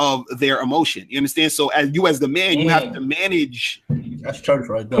because of their emotion. You understand? So as the man, you have to manage. That's church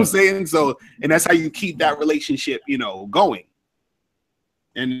right there. I'm saying? So, and that's how you keep that relationship, going.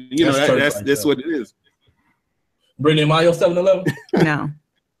 And that's what it is. Brittany, am I your 7-Eleven? No.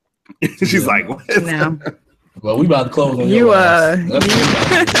 She's like, what? No. Well, we about to close on you.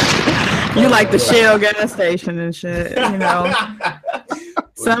 You like the Shell gas station and shit.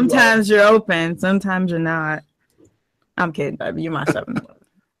 Sometimes you're open, sometimes you're not. I'm kidding, baby. You're my 7-Eleven.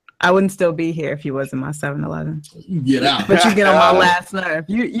 I wouldn't still be here if you wasn't my 7-Eleven. You get out. But you get on my last nerve.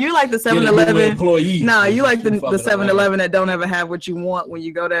 You like the 7-Eleven. No, you like the 7-Eleven that don't ever have what you want when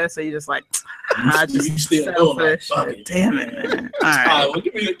you go there. So you just like, just selfish. Damn it, man. All right. Well,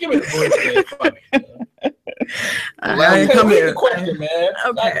 give me the voice. Come here. Question, man.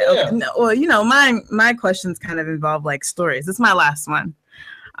 Okay. No, well, my questions kind of involve like stories. This is my last one.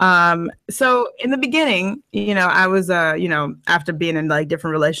 So in the beginning, I was, after being in like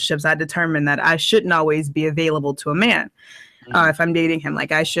different relationships, I determined that I shouldn't always be available to a man. If I'm dating him,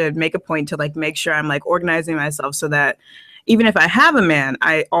 like I should make a point to like make sure I'm like organizing myself so that even if I have a man,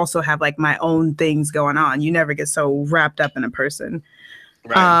 I also have like my own things going on. You never get so wrapped up in a person.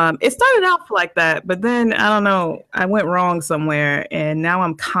 Right. It started out like that, but then I don't know, I went wrong somewhere, and now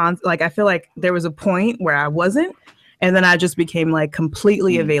I'm like I feel like there was a point where I wasn't, and then I just became like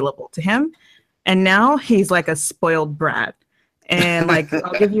completely available to him, and now he's like a spoiled brat. And like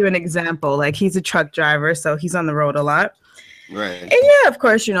I'll give you an example. Like he's a truck driver, so he's on the road a lot. Right. And yeah, of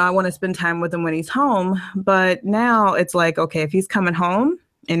course, you know, I want to spend time with him when he's home, but now it's like, okay, if he's coming home,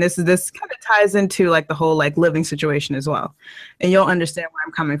 and this kind of ties into like the whole like living situation as well. And you'll understand where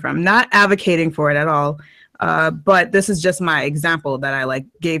I'm coming from. Not advocating for it at all. But this is just my example that I like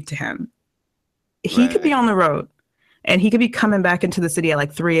gave to him. He could be on the road and he could be coming back into the city at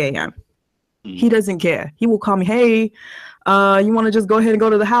like 3 a.m. He doesn't care. He will call me, hey, you want to just go ahead and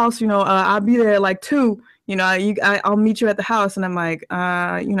go to the house? You know, I'll be there at like 2. You know, I'll meet you at the house. And I'm like,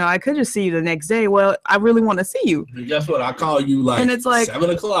 you know, I could just see you the next day. Well, I really want to see you. And guess what? I call you like, and it's like 7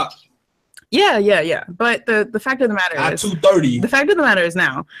 o'clock. Yeah. But the fact of the matter at is 2:30. The fact of the matter is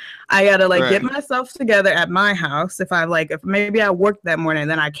now I gotta like get myself together at my house. If maybe I worked that morning,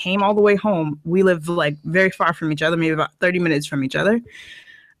 then I came all the way home. We live like very far from each other, maybe about 30 minutes from each other.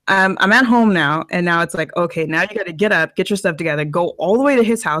 I'm at home now, and now it's like, okay, now you got to get up, get your stuff together, go all the way to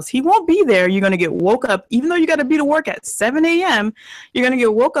his house. He won't be there. You're going to get woke up, even though you got to be to work at 7 a.m. You're going to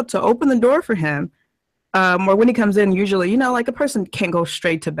get woke up to open the door for him. Or when he comes in, usually, you know, like a person can't go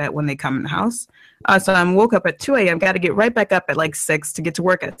straight to bed when they come in the house. So I'm woke up at 2 a.m., got to get right back up at like 6 to get to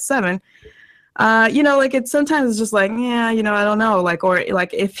work at 7. You know, like sometimes it's just like, yeah, you know, I don't know, like, or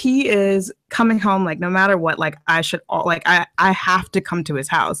like if he is coming home, like no matter what, like I have to come to his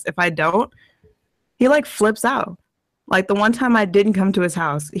house. If I don't, he like flips out. Like the one time I didn't come to his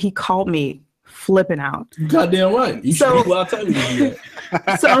house, he called me flipping out. Goddamn right. You should well, I'll tell you to do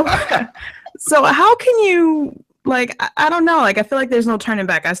that. So how can you, like, I don't know, like I feel like there's no turning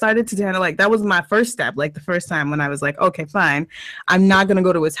back. I started to kind of like, that was my first step, like the first time when I was like, okay, fine, I'm not gonna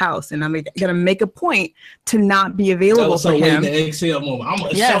go to his house, and I'm gonna make a point to not be available for him. The exhale moment. I'm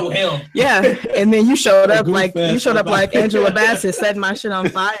gonna show him. Yeah, and then you showed up like Angela Bassett setting my shit on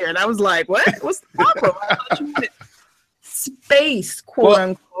fire, and I was like, what's the problem? I thought you wanted space, quote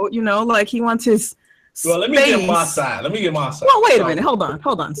unquote. You know, like he wants his. Well, let me get my side. Well, wait a minute. Hold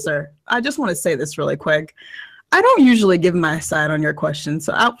on, sir. I just want to say this really quick. I don't usually give my side on your question.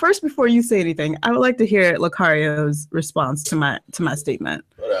 So first, before you say anything, I would like to hear Locario's response to my statement.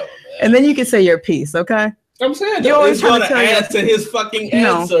 Whatever, man. And then you can say your piece, okay? I'm saying you always want to answer his fucking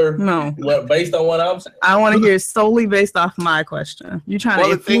answer. No. Based on what I'm saying. I want to hear solely based off my question. You're trying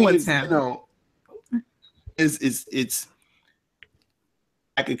to influence him. You know, it's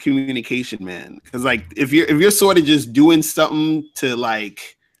lack of communication, man. Because like if you're sort of just doing something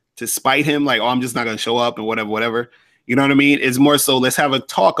to spite him, like, oh, I'm just not gonna show up and whatever. You know what I mean? It's more so let's have a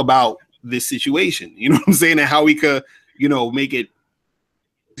talk about this situation. You know what I'm saying? And how we could, you know, make it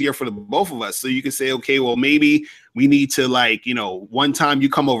easier for the both of us. So you can say, okay, well, maybe we need to, like, you know, one time you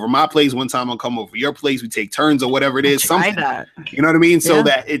come over my place, one time I'll come over your place. We take turns or whatever it is. Something. That. You know what I mean? So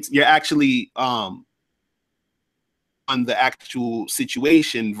that you're actually on the actual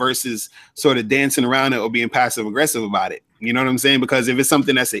situation versus sort of dancing around it or being passive aggressive about it. You know what I'm saying? Because if it's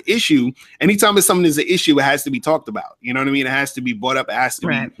something that's an issue, anytime it's something that's an issue, it has to be talked about. You know what I mean? It has to be brought up. It has to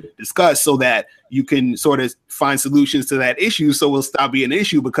be discussed so that you can sort of find solutions to that issue. So we'll stop being an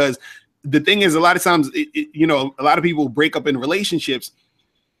issue. Because the thing is, a lot of times, you know, a lot of people break up in relationships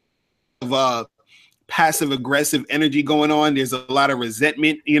of passive aggressive energy going on. There's a lot of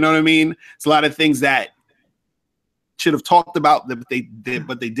resentment. You know what I mean? It's a lot of things that should have talked about that they did,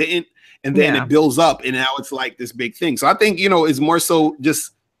 but they didn't. And then it builds up, and now it's like this big thing. So I think, you know, it's more so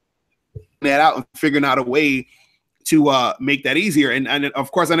just that out and figuring out a way to make that easier. And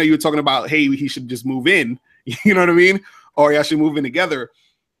of course, I know you were talking about, hey, he should just move in. You know what I mean? Or y'all should move in together.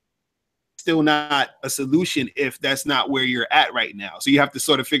 Still not a solution if that's not where you're at right now. So you have to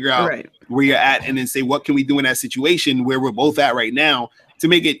sort of figure out where you're at, and then say, what can we do in that situation where we're both at right now to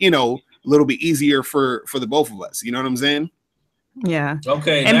make it, you know, a little bit easier for the both of us. You know what I'm saying? Yeah.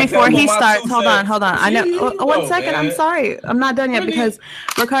 Okay. And before he starts, hold on. I know. One second. Man. I'm sorry. I'm not done yet because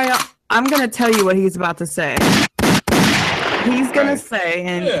Locario, I'm gonna tell you what he's about to say. He's gonna say,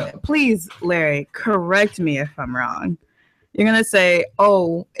 and please, Larry, correct me if I'm wrong. You're gonna say,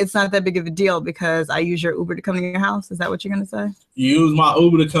 "Oh, it's not that big of a deal because I use your Uber to come to your house." Is that what you're gonna say? You use my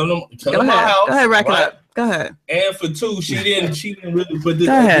Uber to come to my house. Go ahead, rack it up. Go ahead. And for two, she didn't really put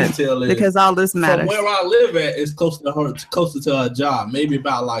this detail in because all this matters. From where I live at is closer to her job, maybe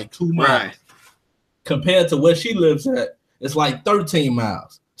about like 2 miles. Compared to where she lives at, it's like 13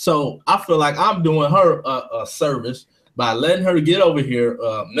 miles. So I feel like I'm doing her a service by letting her get over here,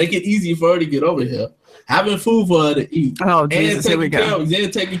 make it easy for her to get over here, having food for her to eat. Oh, Jesus, here we go.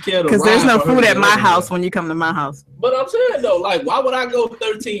 Then taking care of the because there's no food at my house when you come to my house. But I'm saying though, like, why would I go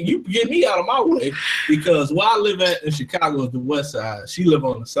 13? You get me out of my way, because where I live in Chicago is the west side. She live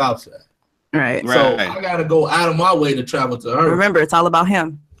on the south side. Right. So I gotta go out of my way to travel to her. Remember, it's all about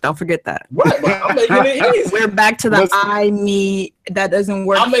him. Don't forget that. Right, but I'm making it easy. We're back to the I, me. That doesn't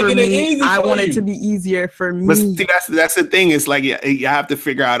work for me. I want it to be easier for me. But see, that's the thing. It's like you have to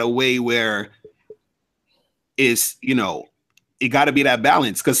figure out a way where it's, you know, it got to be that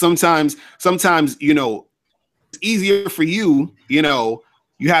balance. Because sometimes, you know, it's easier for you, you know,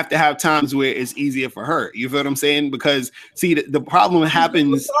 you have to have times where it's easier for her. You feel what I'm saying? Because see, the problem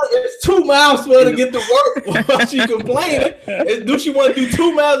happens. It's 2 miles for her to get to work while she complaining. Do she want to do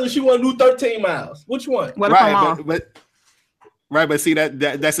 2 miles or she want to do 13 miles? Which one? Right, but see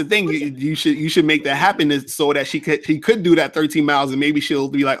that's the thing. You should make that happen so that she could do that 13 miles, and maybe she'll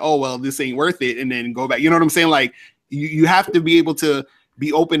be like, oh well, this ain't worth it, and then go back. You know what I'm saying? Like you have to be able to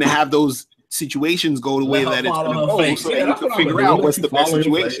be open to have those situations go the way that it's going to go, so that you can figure out what's the best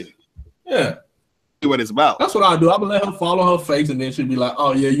situation. Yeah, see what it's about. That's what I do. I'm gonna let her follow her face, and then she'll be like,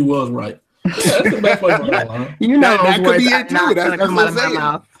 "Oh yeah, you was right." Yeah, that's the best way to go, You know, that could be it too. That's what I'm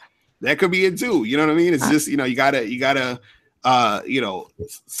saying. That could be it too. You know what I mean? It's just, you know, you gotta you know,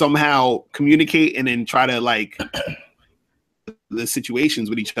 somehow communicate and then try to like the situations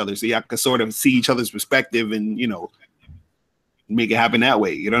with each other, so you have to sort of see each other's perspective and, you know, make it happen that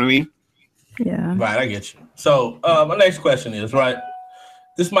way. You know what I mean? Yeah. Right, I get you. So my next question is, right,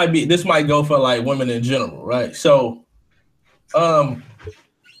 this might go for like women in general, right? So I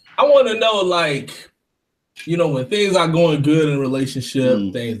want to know, like, you know, when things are going good in a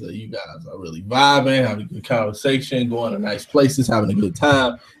relationship, things that you guys are really vibing, having a good conversation, going to nice places, having a good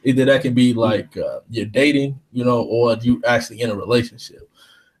time, either that can be like you're dating, you know, or you actually in a relationship.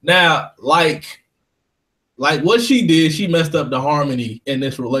 Now, like what she did, she messed up the harmony in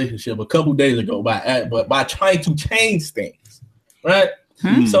this relationship a couple days ago by trying to change things, right?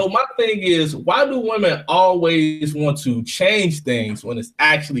 So my thing is, why do women always want to change things when it's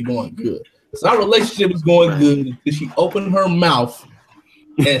actually going good? So our relationship is going good until she opened her mouth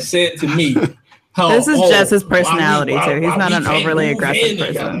and said to me, this is just his personality too. He's not an overly aggressive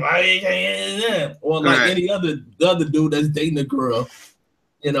person. Or like any other dude that's dating a girl.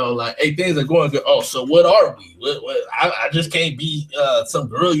 You know, like, hey, things are going good. Oh, so what are we? I just can't be some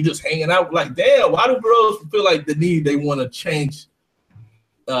girl you just hanging out. Like, damn, why do girls feel like they want to change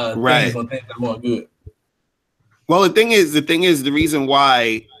things when things are going good? Well, the thing is, the reason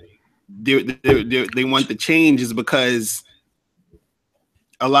why they want the change is because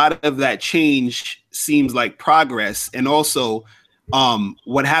a lot of that change seems like progress, and also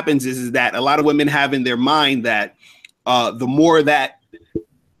what happens is that a lot of women have in their mind that the more that,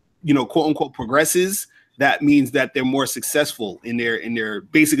 you know, quote unquote progresses, that means that they're more successful in their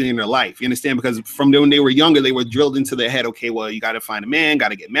basically in their life. You understand? Because from when they were younger, they were drilled into their head, okay, well, you got to find a man, got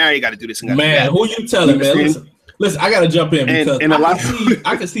to get married, got to do this and got to do that. Who you telling, man? Listen, I got to jump in because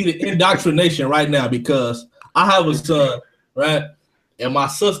I can see the indoctrination right now, because I have a son, right? And my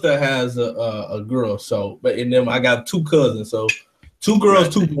sister has a girl. So, and then I got 2 cousins. So 2 girls,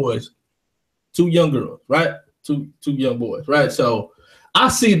 2 boys, 2 young girls, right? Two young boys, right? So I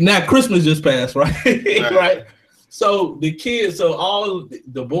see now Christmas just passed, right? Right. So the kids, so all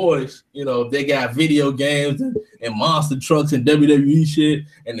the boys, you know, they got video games and monster trucks and WWE shit,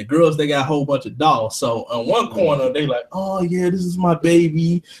 and the girls, they got a whole bunch of dolls. So on one corner, they like, oh yeah, this is my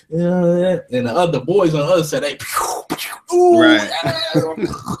baby, and the other boys on the other side, they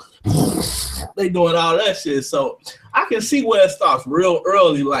doing all that shit. So I can see where it starts real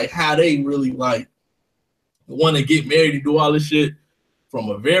early, like how they really like want to get married and do all this shit from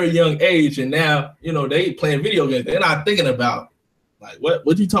a very young age, and now, you know, they playing video games. They're not thinking about like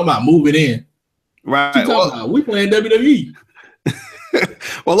what you talking about moving in, right? About? We playing WWE.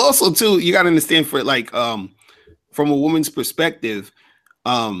 Well, also too, you got to understand, for like from a woman's perspective,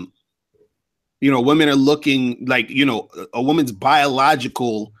 you know, women are looking like, you know, a woman's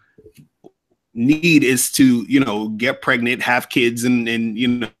biological need is to, you know, get pregnant, have kids, and you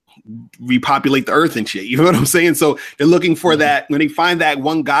know, repopulate the earth and shit. You know what I'm saying? So they're looking for that. When they find that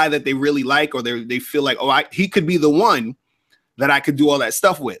one guy that they really like, or they feel like, oh, he could be the one that I could do all that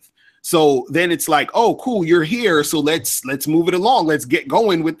stuff with. So then it's like, oh, cool, you're here. So let's move it along. Let's get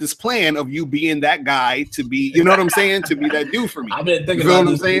going with this plan of you being that guy to be, you know what I'm saying? To be that dude for me. I've been thinking about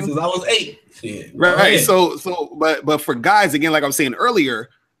this since I was 8. Shit. Right. So, but for guys, again, like I was saying earlier,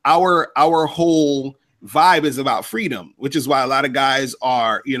 our whole vibe is about freedom, which is why a lot of guys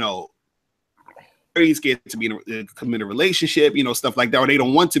are, you know, very scared to be in a committed relationship, you know, stuff like that, or they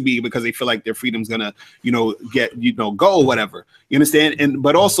don't want to be because they feel like their freedom's gonna, you know, go or whatever. You understand? And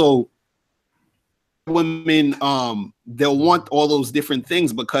but also women, they'll want all those different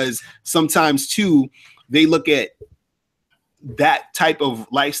things because sometimes too, they look at that type of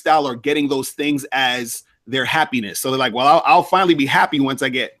lifestyle or getting those things as their happiness. So they're like, well, I'll finally be happy once I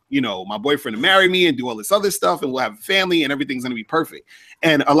get, you know, my boyfriend to marry me and do all this other stuff, and we'll have a family and everything's going to be perfect.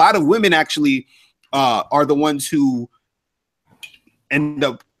 And a lot of women actually are the ones who end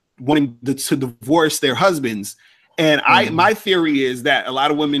up wanting to divorce their husbands. And my theory is that a lot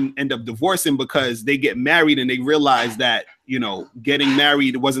of women end up divorcing because they get married and they realize that, you know, getting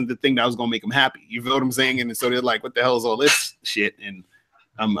married wasn't the thing that was going to make them happy. You feel what I'm saying? And so they're like, what the hell is all this shit? And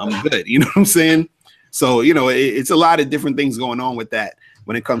I'm good. You know what I'm saying? So, you know, it's a lot of different things going on with that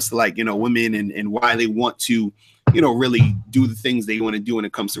when it comes to, like, you know, women and why they want to, you know, really do the things they want to do when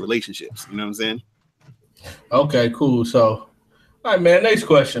it comes to relationships. You know what I'm saying? Okay, cool. So, all right, man, next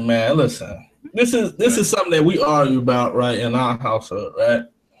question, man. Listen, this is something that we argue about, right, in our household, right?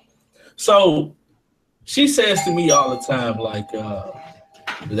 So she says to me all the time, like,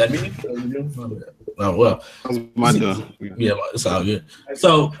 is that me? Oh, well. My turn. Yeah, it's all good.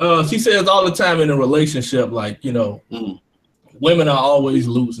 So she says all the time in a relationship, like, you know, women are always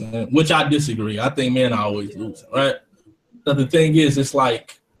losing, which I disagree. I think men are always losing, right? But the thing is, it's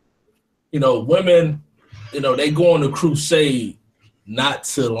like, you know, women, you know, they go on a crusade not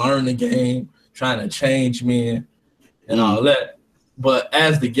to learn the game, trying to change men and all that. But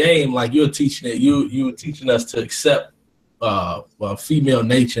as the game, like, you're teaching it, you were teaching us to accept female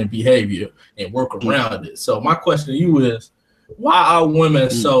nature and behavior and work around it. So my question to you is, why are women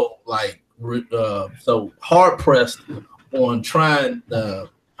so like so hard pressed on trying to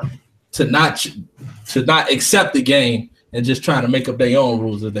not accept the game and just trying to make up their own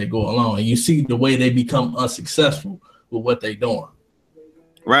rules as they go along? And you see the way they become unsuccessful with what they're doing.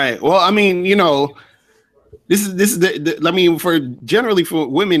 Right. Well, I mean, you know, this is I mean, for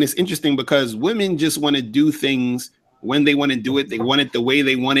women, it's interesting because women just want to do things when they want to do it. They want it the way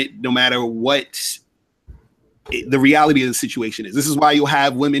they want it, no matter what the reality of the situation is. This is why you'll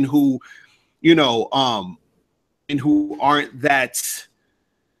have women who, you know, and who aren't that,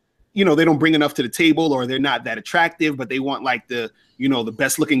 you know, they don't bring enough to the table, or they're not that attractive, but they want, like, the, you know, the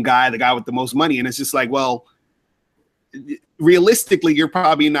best looking guy, the guy with the most money. And it's just like, well, realistically, you're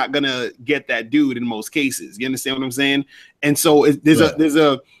probably not gonna get that dude in most cases. You understand what I'm saying? And so there's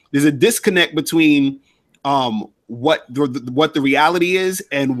a disconnect between what the reality is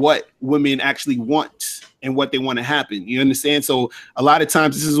and what women actually want and what they want to happen. You understand? So a lot of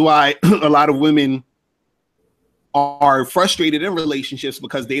times, this is why a lot of women are frustrated in relationships,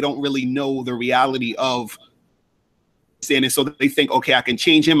 because they don't really know the reality of standing. So they think, okay, I can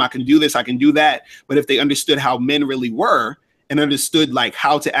change him, I can do this, I can do that. But if they understood how men really were and understood, like,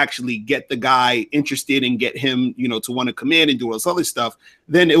 how to actually get the guy interested and get him, you know, to want to come in and do all this other stuff,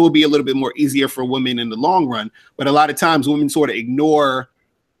 then it will be a little bit more easier for women in the long run. But a lot of times women sort of ignore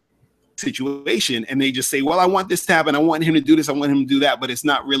situation and they just say, well, I want this to happen, I want him to do this, I want him to do that. But it's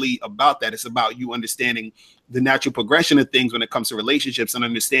not really about that. It's about you understanding the natural progression of things when it comes to relationships and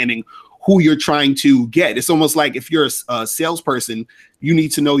understanding who you're trying to get. It's almost like if you're a salesperson, you need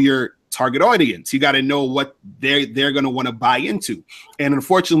to know your target audience. You got to know what they're going to want to buy into. And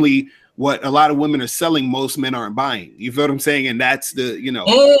unfortunately, what a lot of women are selling, most men aren't buying. You feel what I'm saying? And that's the, you know.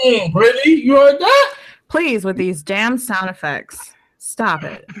 Really? You heard that? Please, with these damn sound effects. Stop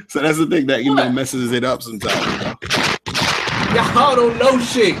it. So that's the thing that, you know, messes it up sometimes. You know? Y'all don't know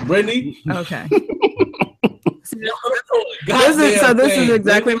shit, Brittany. Okay. This is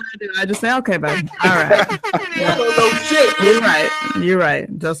exactly what I do. I just say, okay, babe. All right. Y'all don't know shit. You're right. You're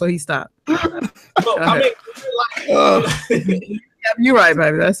right. Just so he stopped. So, I mean, you're right,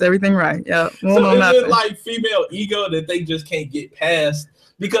 baby. That's everything right. Yeah. So is it like female ego that they just can't get past?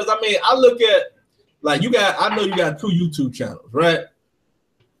 Because I mean, I look at, like, I know you got 2 YouTube channels, right?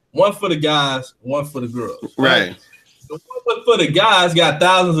 One for the guys, one for the girls. Right. The one for the guys got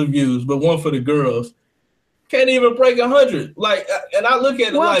thousands of views, but one for the girls can't even break 100. Like, and I look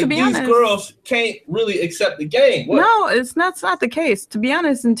at it like these honest, girls can't really accept the game. What? No, that's not the case. To be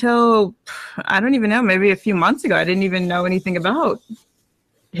honest, until I don't even know, maybe a few months ago, I didn't even know anything about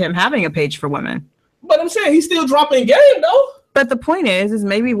him having a page for women. But I'm saying he's still dropping game though. But the point is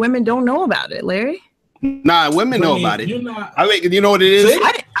maybe women don't know about it, Larry. Nah, women know about it. I mean, you know what it is?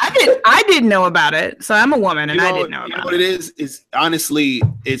 I didn't know about it, so I'm a woman, and I didn't know about it. You know what it is? It's honestly,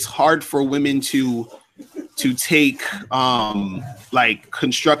 it's hard for women to take like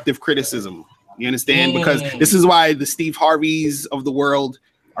constructive criticism. You understand? Because this is why the Steve Harveys of the world,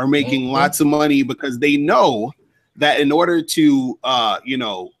 are making lots of money because they know that in order to,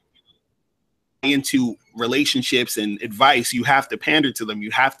 into relationships and advice, you have to pander to them.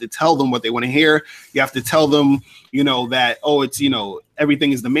 You have to tell them what they want to hear. You have to tell them, that, it's,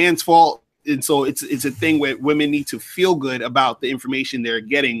 everything is the man's fault. And so it's a thing where women need to feel good about the information they're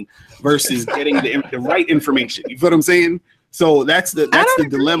getting versus getting the right information. You feel what I'm saying? So that's the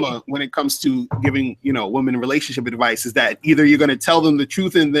dilemma when it comes to giving, women relationship advice, is that either you're going to tell them the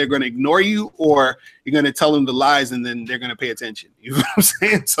truth and they're going to ignore you, or you're going to tell them the lies and then they're going to pay attention. You know what I'm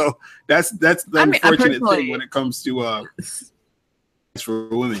saying? So that's the unfortunate thing when it comes to for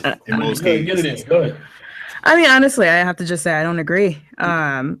women in most cases. Go ahead. I mean, honestly, I have to just say I don't agree.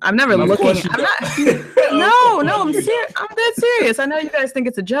 I'm never looking. I'm dead serious. I know you guys think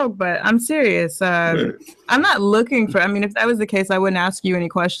it's a joke, but I'm serious. I'm not looking for. I mean, if that was the case, I wouldn't ask you any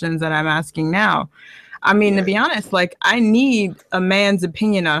questions that I'm asking now. I mean, to be honest, like, I need a man's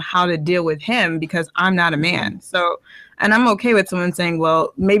opinion on how to deal with him because I'm not a man. So, and I'm okay with someone saying,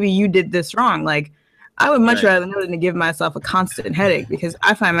 well, maybe you did this wrong. Like, I would much rather know than to give myself a constant headache, because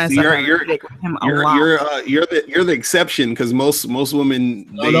I find myself headache with him a lot. You're the exception, because most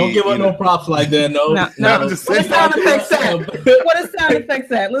women. Don't give up no props like that. No. What is sound effects at? What is sound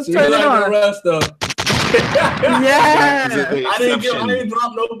effects at? Let's turn it on. Yeah. I didn't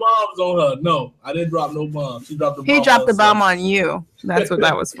drop no bombs on her. No, I didn't drop no bombs. He dropped the bomb. He dropped the bomb on you. That's what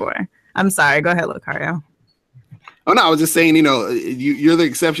that was for. I'm sorry. Go ahead, Locario. Oh no, I was just saying. You're the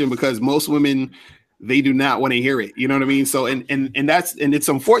exception, because most women, they do not want to hear it. You know what I mean? So, and it's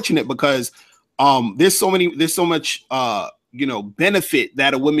unfortunate, because there's so much benefit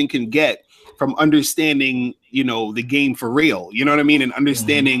that a woman can get from understanding, the game for real. You know what I mean? And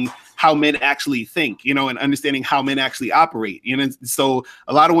understanding how men actually think, and understanding how men actually operate. So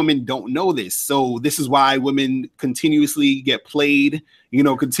a lot of women don't know this. So this is why women continuously get played,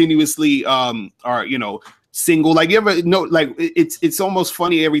 continuously are, single. Like, you ever know, like, it's almost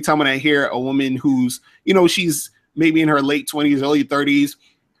funny every time when I hear a woman who's, she's maybe in her late 20s, early 30s,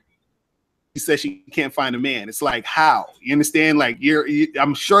 she says she can't find a man. It's like, how? You understand? Like,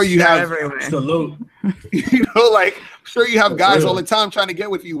 I'm sure you have salute. Like, I'm sure you have guys all the time trying to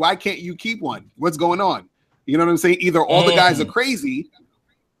get with you. Why can't you keep one? What's going on? You know what I'm saying? Either all the guys are crazy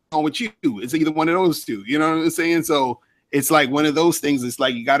or with you. It's either one of those two. You know what I'm saying? So it's like one of those things. It's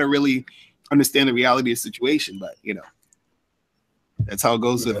like, you got to really understand the reality of the situation, but that's how it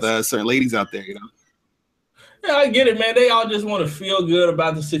goes with certain ladies out there. Yeah, I get it, man. They all just want to feel good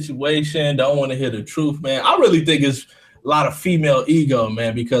about the situation, don't want to hear the truth, man. I really think it's a lot of female ego,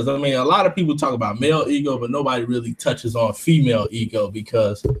 man, because I mean, a lot of people talk about male ego, but nobody really touches on female ego,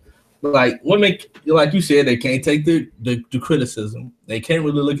 because like women, like you said, they can't take the criticism. They can't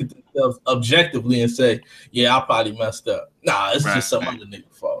really look at themselves objectively and say, yeah, I probably messed up. Nah, it's just some other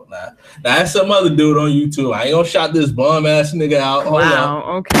nigga fault. Nah, that's some other dude on YouTube. I ain't gonna shout this bum ass nigga out.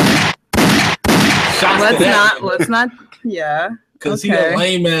 Okay. Let's not. Yeah. Cause he a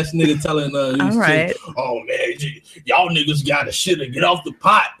lame ass nigga telling right. Oh man, y'all niggas gotta shit and get off the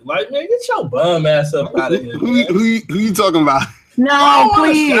pot. Like, man, get your bum ass up out of here. Who you talking about? No,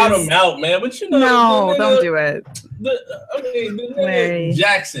 please. Shout him out, man. But no, don't do it. The name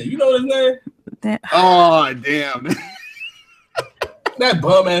Jackson. You know his name? Oh damn. That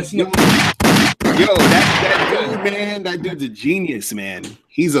bum ass nigga. Yo, that dude, man. That dude's a genius, man.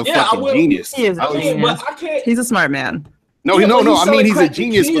 He's a fucking genius. He is a genius. But I can't. He's a smart man. No. I mean, he's a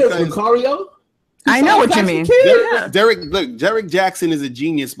genius because Locario. I know what you mean. Derek Jackson is a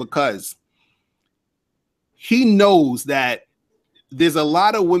genius because he knows that there's a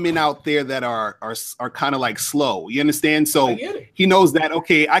lot of women out there that are kind of like slow. You understand? So he knows that,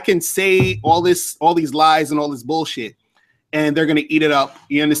 okay, I can say all these lies and all this bullshit, and they're gonna eat it up.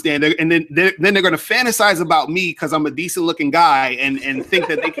 You understand? And then they're gonna fantasize about me because I'm a decent looking guy and think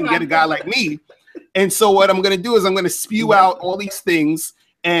that they can get a guy like me. And so what I'm gonna do is I'm gonna spew out all these things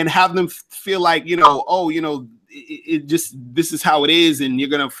and have them feel like, it just, this is how it is. And you're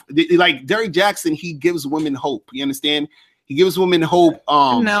gonna, like Derek Jackson, he gives women hope. You understand? He gives women hope.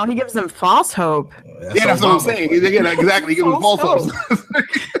 No, he gives them false hope. That's what I'm saying. Yeah, exactly. He gives them false hope.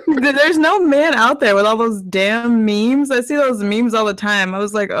 There's no man out there with all those damn memes. I see those memes all the time. I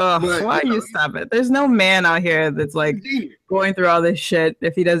was like, oh, why you stop it? There's no man out here that's like going through all this shit.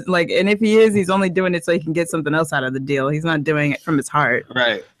 If he does, like, and if he is, he's only doing it so he can get something else out of the deal. He's not doing it from his heart.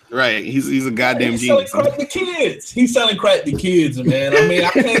 Right. He's a goddamn genius. He's selling crack to kids, man. I mean,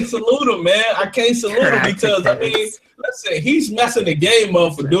 I can't salute him, man. I can't salute him because, I mean, listen, he's messing the game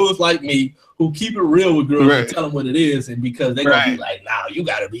up for dudes like me who keep it real with girls and tell them what it is. And because they're going to be like, nah, you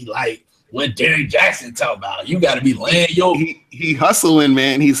got to be like what Derrick Jackson talking about. You got to be laying your. He hustling,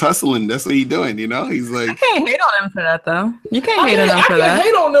 man. He's hustling. That's what he's doing. You know, he's like. I can't hate on him for that though. You can't hate on him for that. I can't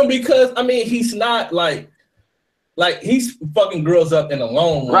hate on him because I mean he's not like he's fucking girls up in the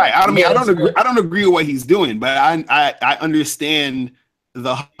long run. Right. I mean, I don't agree with what he's doing, but I understand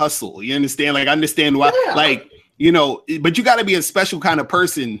the hustle. You understand? Like I understand why. Yeah. Like you know, but you got to be a special kind of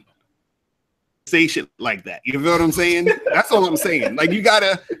person. Say shit like that. You feel what I'm saying? That's all I'm saying. Like you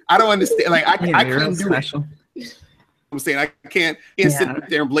gotta. I don't understand. Like I couldn't do special. It. I'm saying I can't sit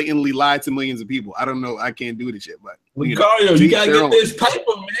there and blatantly lie to millions of people. I don't know. I can't do this shit. But Locario, you gotta get this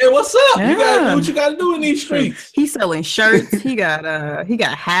paper, man. What's up? Yeah. You gotta do what you gotta do in these streets. He's selling shirts. He got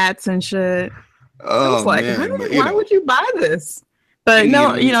hats and shit. Oh, I was like, man, why would you buy this? But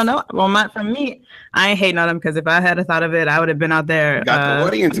no. Well, from me, I ain't hating on him because if I had a thought of it, I would have been out there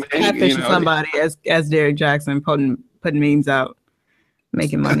catfishing somebody as Derrick Jackson putting memes out,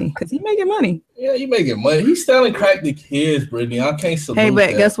 making money because he's making money. Yeah, he making money. He's selling crack to kids, Brittany. I can't salute. Hey,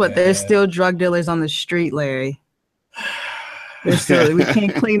 but guess what? Man. There's still drug dealers on the street, Larry. We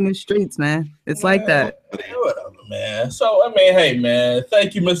can't clean the streets, man. It's like that. Whatever, man. So I mean, hey, man,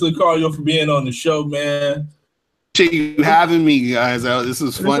 thank you, Mr. Locario, for being on the show, man. Appreciate you having me, guys. This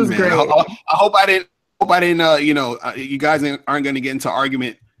was fun, man. I hope I didn't. You guys aren't going to get into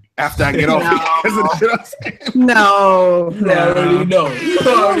argument after I get off. No. You already know it's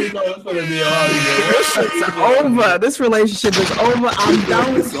going to be an argument. This shit's over. This relationship is over. I'm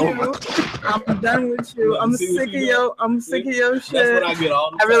done with you. I'm sick of your shit. That's what I get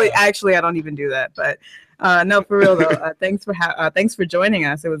all the time. I don't even do that, but. No, for real though. Thanks for joining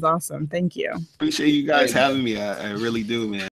us. It was awesome. Thank you. Appreciate you guys having me. I really do, man.